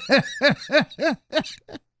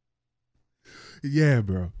 Yeah,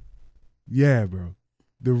 bro. Yeah, bro.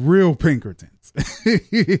 The real Pinkertons.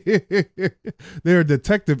 They're a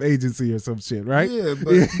detective agency or some shit, right? Yeah,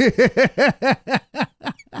 but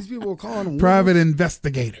these people are calling them private wizards.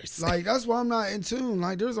 investigators. Like, that's why I'm not in tune.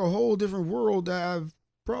 Like, there's a whole different world that I've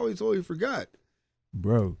probably totally forgot.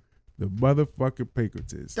 Bro, the motherfucking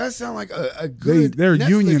Pinkertons. That sounds like a good They're Netflix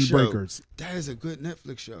union show. breakers. That is a good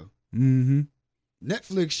Netflix show. Mm-hmm.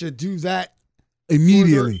 Netflix should do that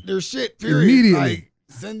Immediately. for their shit, period. Immediately. Like,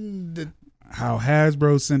 send How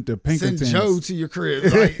Hasbro sent the Pinkertons. Send Joe to your crib.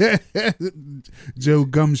 Like, Joe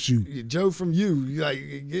Gumshoe. Joe from you. Like,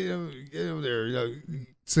 get him there. You know.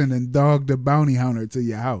 Sending Dog the Bounty Hunter to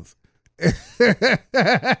your house. for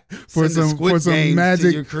Send the some Squid Games magic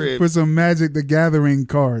to your crib. for some Magic the Gathering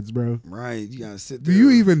cards, bro. Right. You gotta sit Do there.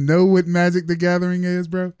 you even know what Magic the Gathering is,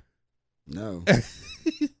 bro? No. Of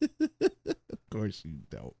course you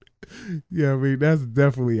don't. Yeah, I mean that's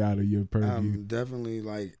definitely out of your purview. I'm definitely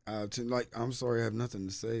I'm sorry, I have nothing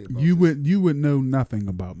to say about You this. would know nothing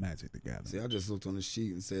about Magic the Gathering. See, I just looked on the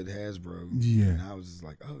sheet and said Hasbro. Yeah. And I was just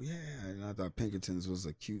like, oh yeah. And I thought Pinkertons was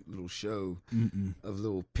a cute little show of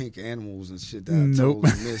little pink animals and shit that I Nope.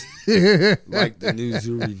 totally missed. Like the New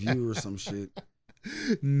Zoo Review or some shit.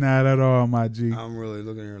 Not at all, my G. I'm really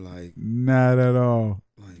looking at her like Not at all.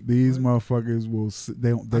 These what? motherfuckers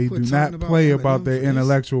they do quit not talking about play M&M about their for this.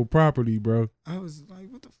 intellectual property, bro. I was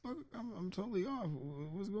like, what the fuck? I'm totally off.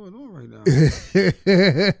 What's going on right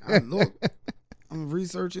now? I look. I'm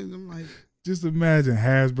researching. I'm like, Just imagine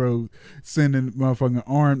Hasbro sending motherfucking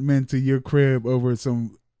armed men to your crib over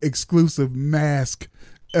some exclusive mask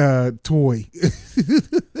toy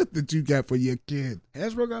that you got for your kid.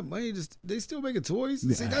 Hasbro got money. They still making toys.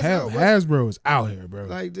 See, that's Hasbro is out here, bro.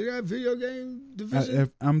 Like, they got video game division.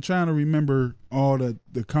 I'm trying to remember all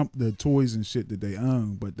the toys and shit that they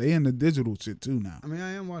own, but they in the digital shit too now. I mean,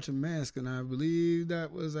 I am watching Mask, and I believe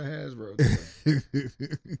that was a Hasbro toy.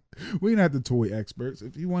 We not the toy experts.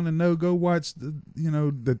 If you want to know, go watch the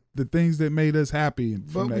things that made us happy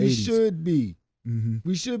from But the we 80s. should be. Mm-hmm.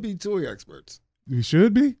 We should be toy experts. We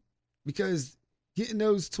should be. Because getting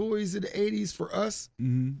those toys in the 80s for us,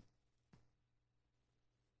 Mm-hmm.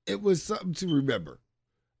 it was something to remember.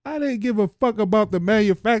 I didn't give a fuck about the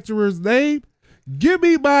manufacturer's name. Give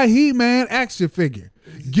me my He-Man action figure.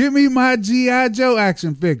 Give me my G.I. Joe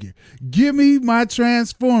action figure. Give me my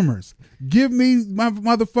Transformers. Give me my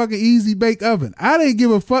motherfucking Easy Bake Oven. I didn't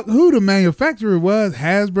give a fuck who the manufacturer was.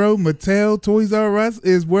 Hasbro, Mattel, Toys R Us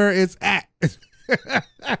is where it's at.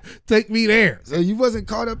 Take me there. So you wasn't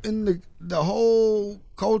caught up in the whole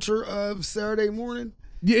culture of Saturday morning?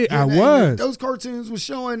 Yeah, I and was. Those cartoons were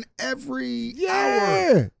showing every hour.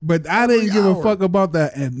 Yeah, but I didn't give a fuck about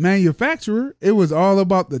the manufacturer. It was all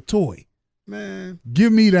about the toy. Man,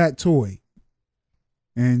 Give me that toy.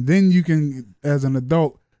 And then you can, as an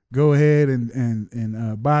adult, go ahead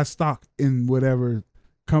and buy stock in whatever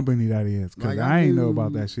company that is. Because like, I ain't know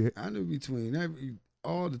about that shit. I knew between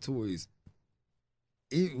all the toys.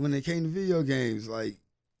 Even when it came to video games, like,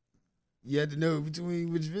 you had to know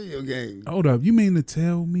between which video game. Hold up. You mean to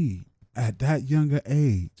tell me at that younger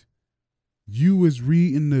age, you was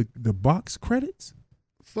reading the box credits?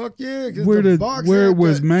 Fuck yeah. 'Cause Where the box where it had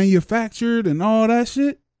was that- manufactured and all that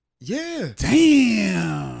shit? Yeah.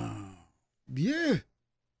 Damn. Yeah.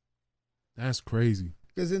 That's crazy.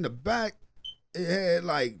 Because in the back, it had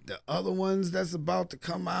like the other ones that's about to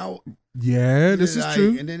come out. Yeah, this is like,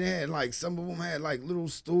 true. And then they had like, some of them had like little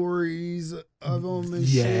stories of them and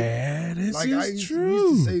shit. Yeah, this Like, is we used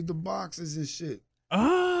true. to save the boxes and shit.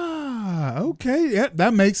 Ah, okay. Yeah,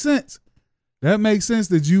 that makes sense. That makes sense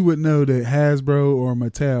that you would know that Hasbro or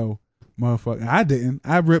Mattel, motherfucker. I didn't.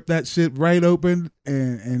 I ripped that shit right open,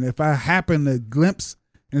 and if I happened to glimpse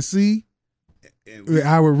and see, And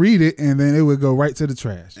I would read it, and then it would go right to the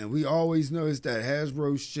trash. we always noticed that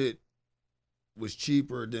Hasbro shit was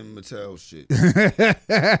cheaper than Mattel shit.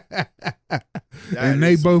 And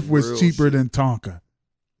they is both some was real cheaper shit. than Tonka.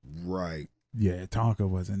 Right. Yeah, Tonka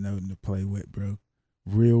wasn't nothing to play with, bro.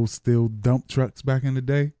 Real steel dump trucks back in the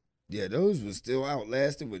day. Yeah, those was still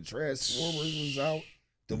outlasted when Transformers was out.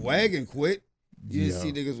 The wagon quit. You didn't Yeah.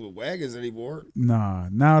 see niggas with wagons anymore. Nah,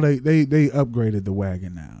 now they upgraded the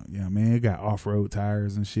wagon now. You know what I mean? It got off-road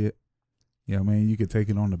tires and shit. You know what I mean? You could take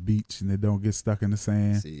it on the beach and it don't get stuck in the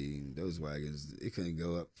sand. See, those wagons, it couldn't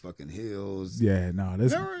go up fucking hills. Yeah, no,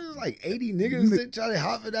 this There was like 80 niggas that try to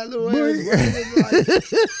hop in that little ass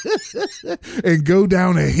wagon. Like, and go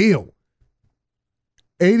down a hill.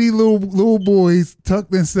 80 little boys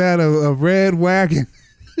tucked inside a red wagon.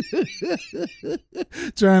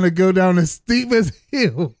 Trying to go down the steepest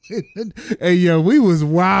hill. Hey, yo, we was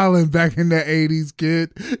wilding back in the 80s,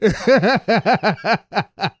 kid.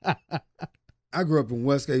 I grew up in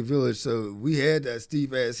Westgate Village, so we had that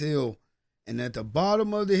steep ass hill, and at the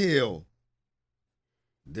bottom of the hill,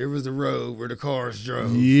 there was the road where the cars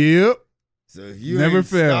drove. Yep. So if you Never ain't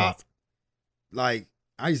failed. stopped, like,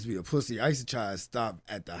 I used to be a pussy. I used to try to stop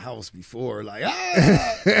at the house before, like,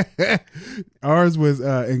 ah! Ours was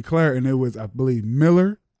in Clareton. It was, I believe,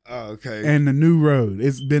 Miller Oh, okay. and the New Road.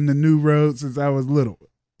 It's been the New Road since I was little.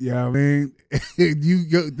 You know what I mean? You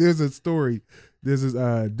go. There's a story. There's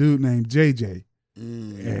a dude named JJ,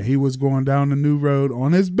 and he was going down the New Road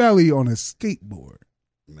on his belly on a skateboard.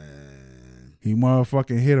 Man. He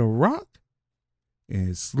motherfucking hit a rock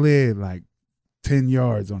and slid like 10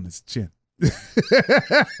 yards on his chin. So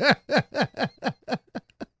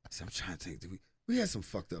I'm trying to think. We had some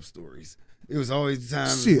fucked up stories. It was always the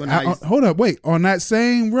times Shit, when hold up, wait. On that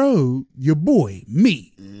same road, your boy,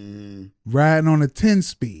 me, riding on a 10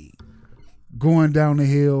 speed. going down the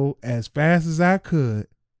hill as fast as I could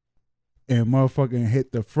and motherfucking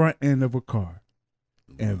hit the front end of a car.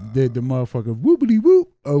 And did the motherfucker whoopity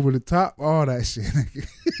whoop over the top, all that shit.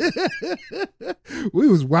 Nigga. We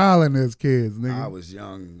was wilding as kids, nigga. I was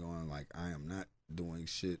young, going like, I am not doing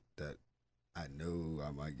shit that I know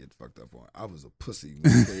I might get fucked up on. I was a pussy.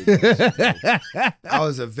 I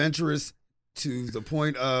was adventurous to the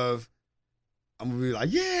point of I'm gonna be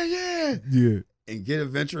like, yeah, and get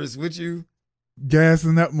adventurous with you.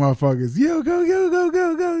 Gassing up motherfuckers. Yo, go.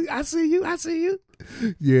 I see you.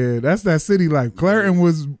 Yeah, that's that city life. Clareton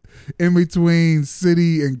was in between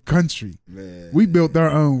city and country. Man. We built our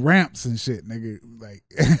own ramps and shit, nigga. Like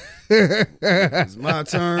it's my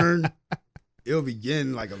turn. It'll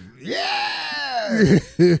begin like we're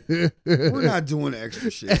not doing the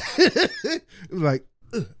extra shit. Like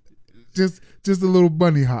just a little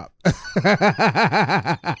bunny hop.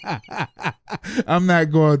 I'm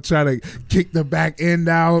not going to try to kick the back end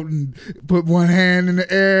out and put one hand in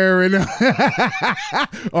the air and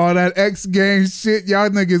all that X Games shit. Y'all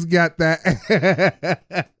niggas got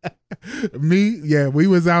that. Me, yeah, we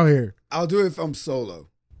was out here. I'll do it if I'm solo.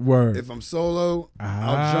 Word. If I'm solo,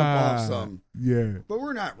 I'll jump off something. Yeah. But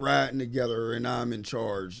we're not riding together and I'm in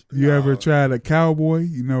charge. You ever tried a cowboy?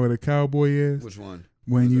 You know what a cowboy is? Which one?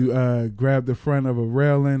 When you grab the front of a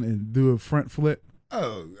railing and do a front flip.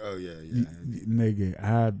 Oh yeah. Nigga,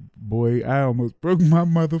 I almost broke my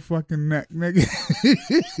motherfucking neck, nigga.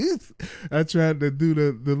 I tried to do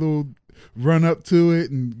the little run up to it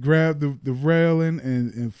and grab the railing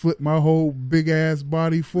and flip my whole big ass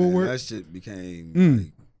body forward. Man, that shit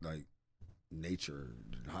became like nature,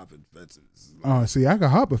 hopping fences. Oh, see, I could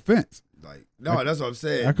hop a fence. Like, no, that's what I'm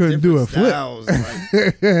saying. I couldn't do a styles,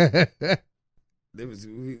 flip. Like,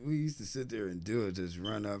 we used to sit there and do it, just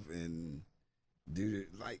run up and do it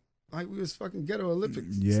like we was fucking ghetto Olympic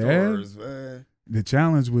stars, man. The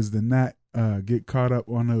challenge was to not get caught up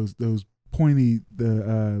on those pointy,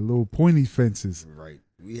 little pointy fences. Right,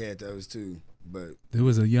 we had those too. But there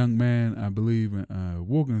was a young man, I believe, in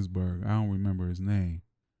Wilkinsburg. I don't remember his name,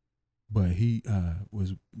 but he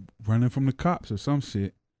was running from the cops or some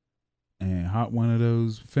shit, and hopped one of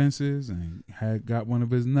those fences and got one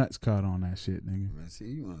of his nuts caught on that shit, nigga. Man, see,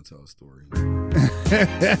 you want to tell a story?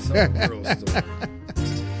 Tell a real story.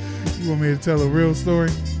 You want me to tell a real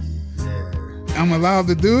story? Yeah. I'm allowed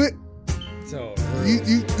to do it? Tell a real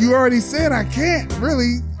you already said I can't, really.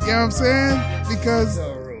 You know what I'm saying? Because...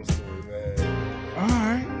 Tell a real story, man. All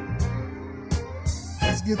right.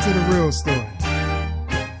 Let's get to the real story.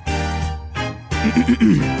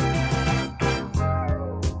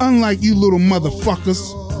 Unlike you little motherfuckers,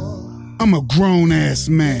 I'm a grown-ass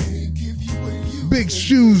man. Big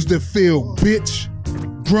shoes to fill, bitch.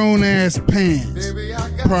 Grown-ass pants.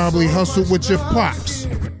 Probably hustled with your pops.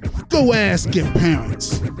 Go ask your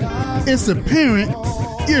parents. It's apparent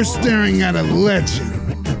you're staring at a legend.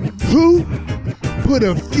 Who put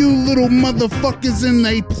a few little motherfuckers in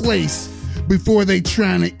their place before they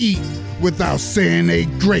trying to eat without saying they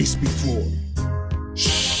grace before.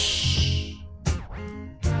 Shh.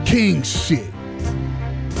 King shit.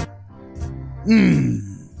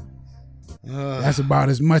 That's about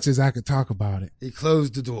as much as I could talk about it. He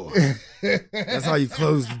closed the door. That's how you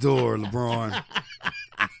close the door, LeBron.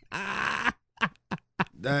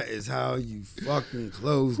 That is how you fucking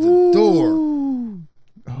close the door.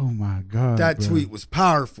 Oh my God. That bro. tweet was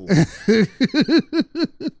powerful.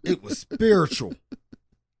 It was spiritual.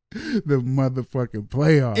 The motherfucking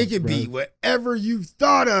playoffs. It could be whatever you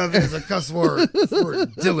thought of as a cuss word for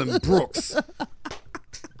Dylan Brooks.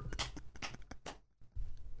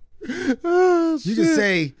 Oh, you can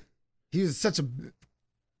say he was such a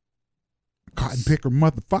cotton picker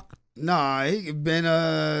motherfucker. Nah, he could been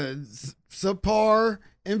a subpar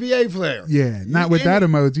NBA player. Yeah, not with that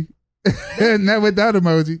emoji. Not with that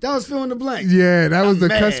emoji. That was fill in the blank. Yeah, that was the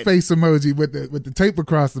mad. cuss face emoji with the tape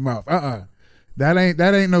across the mouth. That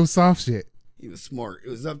ain't no soft shit. He was smart. It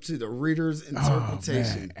was up to the reader's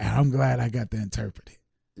interpretation. And I'm glad I got to interpret it.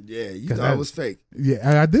 Yeah, you thought it was fake.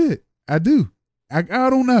 Yeah, I did. I do. I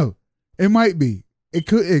don't know. It might be. It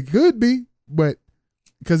could be, but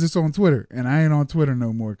because it's on Twitter, and I ain't on Twitter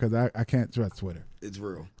no more because I can't trust Twitter. It's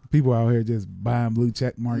real. People out here just buying blue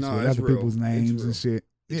check marks with other people's names and shit.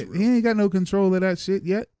 Yeah, he ain't got no control of that shit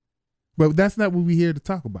yet. But that's not what we're here to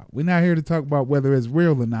talk about. We're not here to talk about whether it's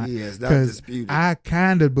real or not. He has not disputed. I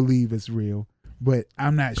kind of believe it's real, but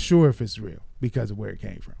I'm not sure if it's real because of where it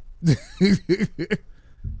came from.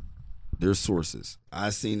 There's sources. I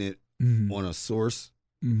seen it on a source,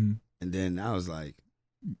 and then I was like,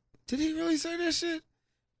 "Did he really say that shit?"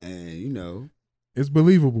 And it's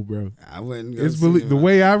believable, bro. I wouldn't. The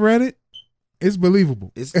way I read it, It's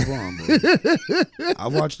believable. It's LeBron, bro. I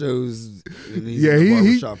watch those. Yeah, he he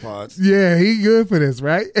barbershop pods. Yeah, he good for this,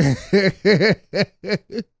 right?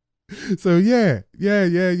 So yeah.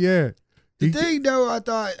 The thing though, I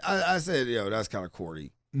thought I said, yo, that's kind of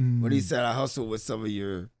corny. When he said I hustled with some of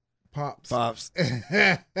your pops. I was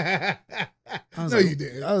No, like, you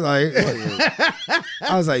didn't.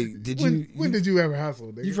 I was like, did you? When did you ever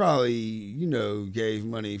hustle? Nigga? You probably, gave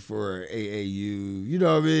money for AAU. You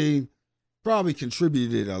know what I mean? Probably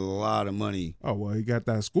contributed a lot of money. Oh well, he got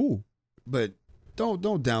that school. But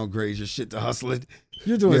don't downgrade your shit to hustling.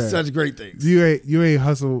 You're doing such great things. You ain't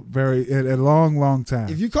hustled in a long time.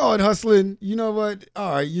 If you call it hustling, you know what?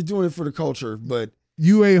 All right, you're doing it for the culture, but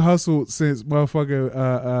you ain't hustled since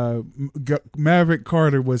motherfucker Maverick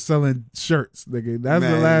Carter was selling shirts, nigga. That's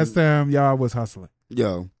the last time y'all was hustling.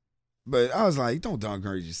 Yo. But I was like, don't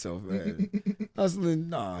downgrade yourself, man. Hustling,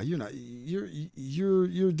 nah, you're not.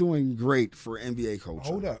 You're doing great for NBA culture.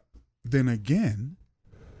 Hold up. Then again,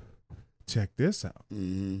 check this out.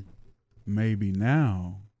 Mm-hmm. Maybe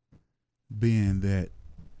now, being that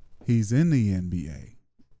he's in the NBA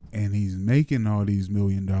and he's making all these $1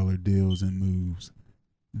 million deals and moves,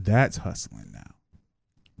 that's hustling now,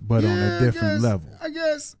 but on a different level. I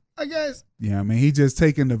guess. Yeah, I mean, he just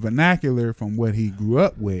taking the vernacular from what he grew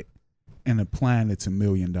up with and applying it to $1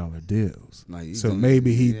 million deals. Like so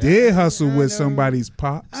maybe he did hustle with somebody's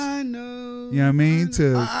pops. I know. You know what I mean?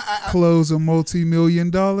 To close a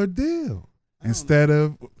multi-million-dollar deal instead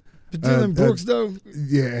of. But Dylan Brooks, though.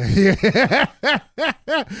 Yeah.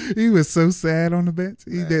 He was so sad on the bench.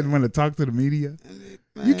 He didn't want to talk to the media.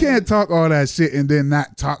 Man. You can't talk all that shit and then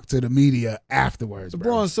not talk to the media afterwards.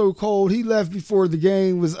 LeBron's so cold, he left before the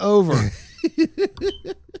game was over.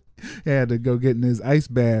 He had to go get in his ice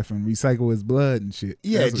bath and recycle his blood and shit.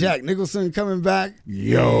 Yeah, Jack Nicholson coming back.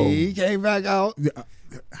 Yo. He came back out.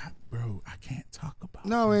 Bro, I can't talk about it.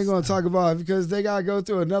 No, we ain't going to talk about it because they got to go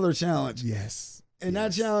through another challenge. Yes. And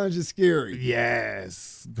that challenge is scary.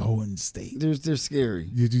 Yes. Golden State. They're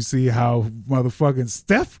scary. Did you see how motherfucking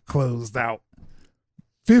Steph closed out?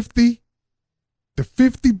 50? The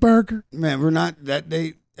 50 burger? Man, we're not that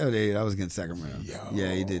day. Oh, that was against Sacramento. Yo.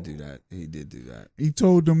 Yeah, he did do that. He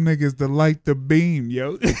told them niggas to light the beam,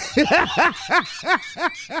 yo.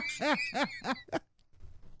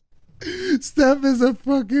 Steph is a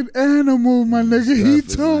fucking animal, my nigga. He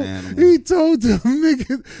told them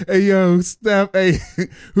niggas, hey yo, Steph, hey,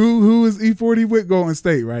 who is E40 with Golden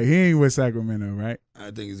State, right? He ain't with Sacramento, right? I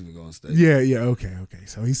think he's with Golden State. Yeah, okay.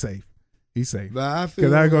 So he's safe. But I feel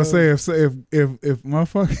because I gonna say if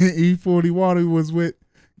motherfucking E40 Water was with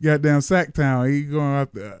goddamn Sacktown, he gonna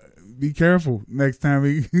have to be careful next time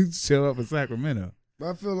he show up in Sacramento. But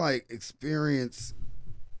I feel like experience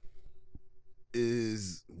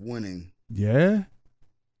is winning. Yeah.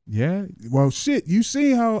 Well, shit. You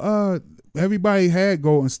see how everybody had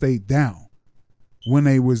Golden State down when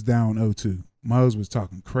they was down 0-2. Muzz was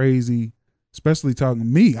talking crazy, especially talking to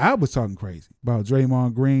me. I was talking crazy about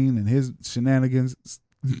Draymond Green and his shenanigans,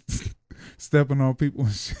 stepping on people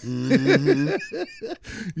and shit. Mm-hmm.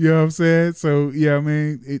 You know what I'm saying? So yeah, I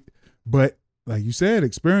mean, but like you said,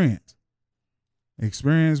 experience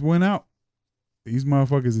went out. These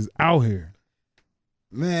motherfuckers is out here.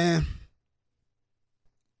 Man,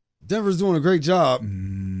 Denver's doing a great job.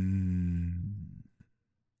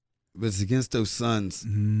 But it's against those Suns.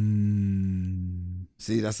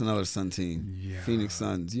 See, that's another Sun team. Yeah. Phoenix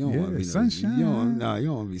Suns. You don't want to be Sunshine. You don't want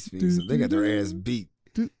to be Phoenix Suns. They got their ass beat.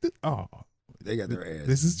 They got their ass.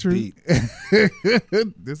 This is true. Beat.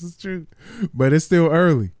 This is true. But it's still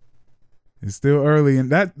early. And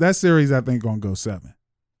that series I think gonna go 7.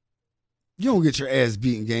 You don't get your ass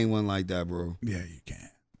beat in game 1 like that, bro. Yeah, you can.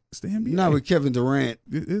 It's the NBA. Not with Kevin Durant.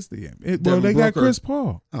 It's the NBA. Well, they got Chris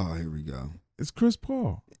Paul. Oh, here we go. It's Chris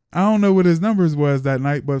Paul. I don't know what his numbers was that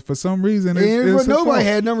night, but for some reason, it's nobody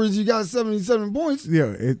had numbers. You got 77 points.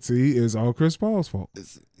 Yeah, it's all Chris Paul's fault.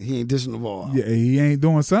 He ain't dishing the ball out. Yeah, he ain't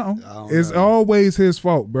doing something. It's always his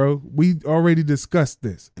fault, bro. We already discussed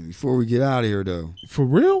this. And before we get out of here, though. For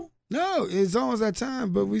real? No, it's almost that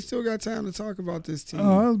time, but we still got time to talk about this team.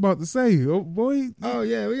 Oh, I was about to say, oh boy. Oh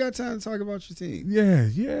yeah, we got time to talk about your team. Yeah.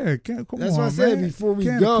 Come That's on, what I said man. before we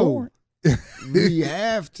go. We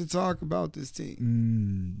have to talk about this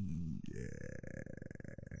team. Yeah.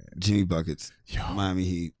 Jimmy Buckets, Yo, Miami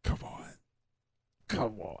Heat. Come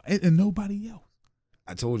on. And nobody else.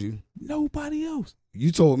 I told you. Nobody else.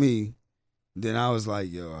 You told me. Then I was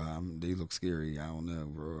like, yo, they look scary. I don't know,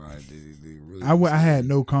 bro. They really I had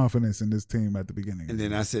no confidence in this team at the beginning. And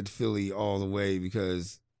then I said Philly all the way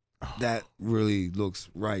because that really looks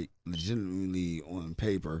right, legitimately on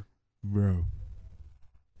paper. Bro.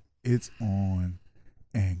 it's on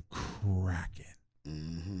and cracking.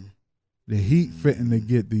 Mm-hmm. The Heat fitting to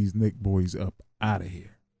get these Knick boys up out of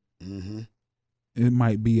here. Mm-hmm. It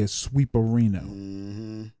might be a sweeperino.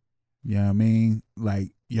 Mm-hmm. You know what I mean? Like,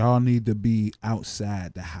 y'all need to be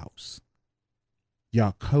outside the house.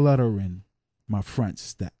 Y'all cluttering my front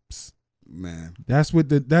steps. Man.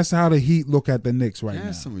 That's how the Heat look at the Knicks right now.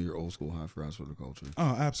 Ask some of your old school high fries for the culture.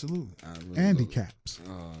 Oh, absolutely. I really Andy love it. Caps. Oh,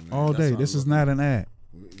 man, All that's day. what This I is love. not an ad.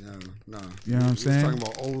 No. You know what I'm saying? Talking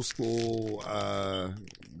about old school,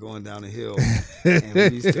 going down the hill, and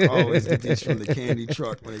we used to always get these from the candy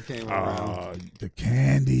truck when it came around. The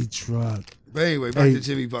candy truck. But anyway, back to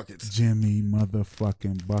Jimmy Buckets. Jimmy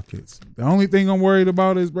motherfucking Buckets. The only thing I'm worried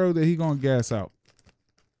about is, bro, that he gonna gas out.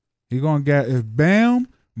 He gonna gas. If Bam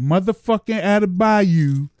motherfucking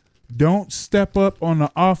Adebayo don't step up on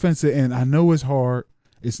the offensive end, I know it's hard.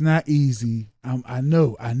 It's not easy. I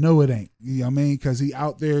know it ain't. You know what I mean? Because he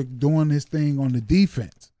out there doing his thing on the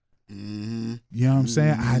defense. Mm-hmm. You know what I'm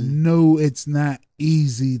saying? I know it's not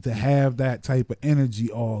easy to have that type of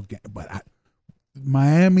energy all game, but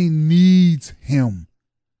Miami needs him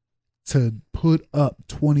to put up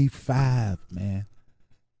 25, man.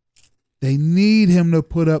 They need him to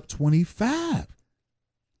put up 25.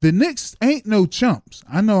 The Knicks ain't no chumps.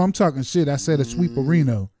 I know I'm talking shit. I said a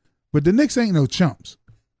sweeperino, but the Knicks ain't no chumps.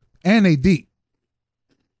 And they deep.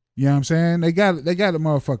 You know what I'm saying? They got a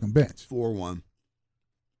motherfucking bench. 4-1.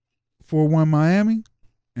 4-1 Miami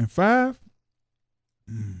and 5.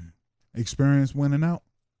 Experience winning out.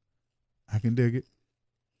 I can dig it.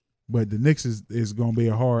 But the Knicks is going to be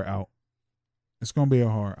a hard out. It's going to be a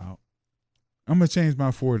hard out. I'm going to change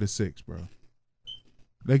my 4 to 6, bro.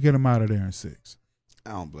 They get them out of there in 6.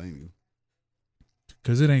 I don't blame you.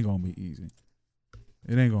 Because it ain't going to be easy.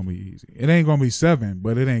 It ain't going to be easy. It ain't going to be 7,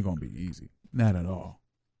 but it ain't going to be easy. Not at all.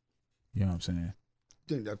 You know what I'm saying? I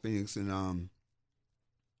think that Phoenix and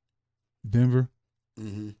Denver,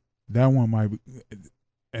 mm-hmm. that one might be.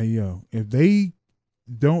 Hey, yo, if they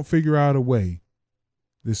don't figure out a way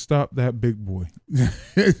to stop that big boy,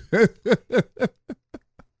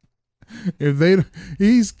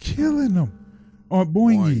 he's killing them on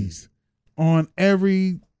boingies, on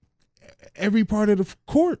every part of the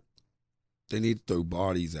court. They need to throw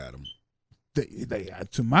bodies at him. They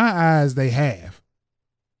to my eyes, they have.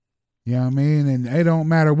 You know what I mean? And it don't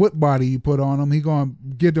matter what body you put on him, he gonna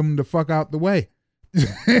get them the fuck out the way.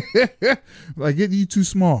 Like, you too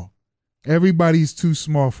small. Everybody's too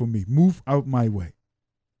small for me. Move out my way.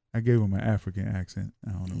 I gave him an African accent.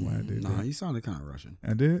 I don't know why I did that. Nah, he sounded kind of Russian.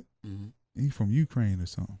 I did? Mm-hmm. He from Ukraine or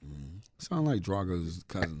something. Mm-hmm. Sound like Drago's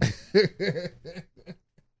cousin.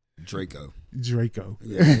 Draco.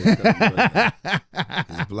 Yeah, his cousin Draco.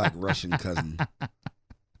 His black Russian cousin.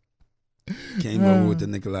 Came over with the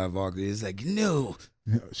Nikolai Vodka. It's like, no,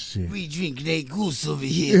 oh, shit. we drink Grey Goose over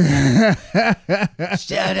here.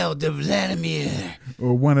 Shout out to Vladimir.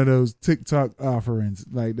 Or one of those TikTok offerings.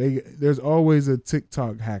 Like, there's always a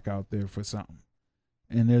TikTok hack out there for something.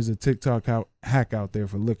 And there's a TikTok hack out there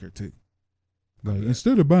for liquor too. Like,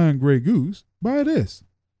 instead of buying Grey Goose, buy this.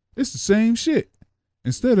 It's the same shit.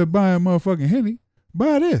 Instead of buying motherfucking Henny,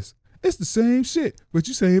 buy this. It's the same shit, but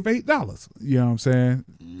you save $8. You know what I'm saying?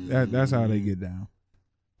 That's how they get down.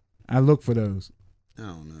 I look for those. I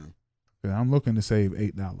don't know. I'm looking to save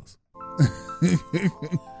 $8.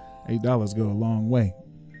 $8 go a long way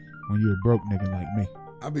when you're a broke nigga like me.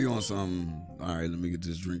 I'll be on some, all right, let me get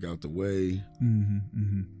this drink out the way. Mm-hmm,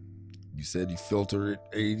 mm-hmm. You said you filter it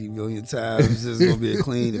 80 million times. It's going to be a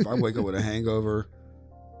clean. If I wake up with a hangover,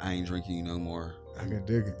 I ain't drinking no more. I can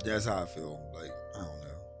dig it. That's how I feel. Like, I don't know.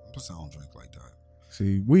 Plus, I don't drink like that.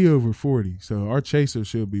 See, we over 40, so our chaser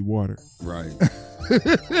should be water. Right.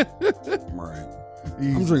 Right.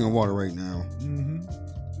 Easy. I'm drinking water right now. Mm-hmm.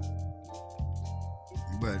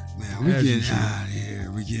 But, man, we As you getting should. out of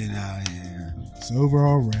here. We getting out of here. It's over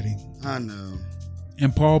already. I know.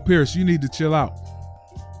 And Paul Pierce, you need to chill out.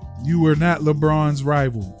 You were not LeBron's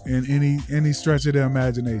rival in any stretch of the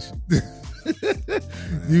imagination.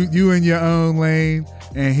 You in your own lane,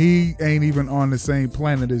 and he ain't even on the same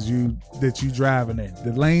planet as you that you driving in.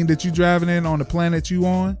 The lane that you driving in on the planet you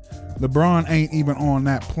on, LeBron ain't even on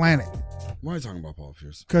that planet. Why are you talking about Paul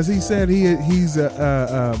Pierce? Because he said he's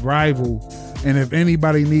a rival, and if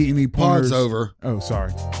anybody need any pointers, Part's over. Oh,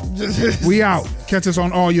 sorry. We out. Catch us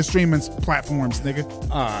on all your streaming platforms, nigga.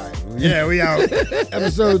 All right. Yeah, we out.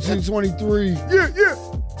 Episode 223. Yeah.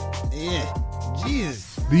 Yeah.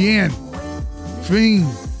 Jesus. The end.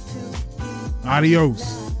 Fiend.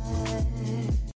 Adios.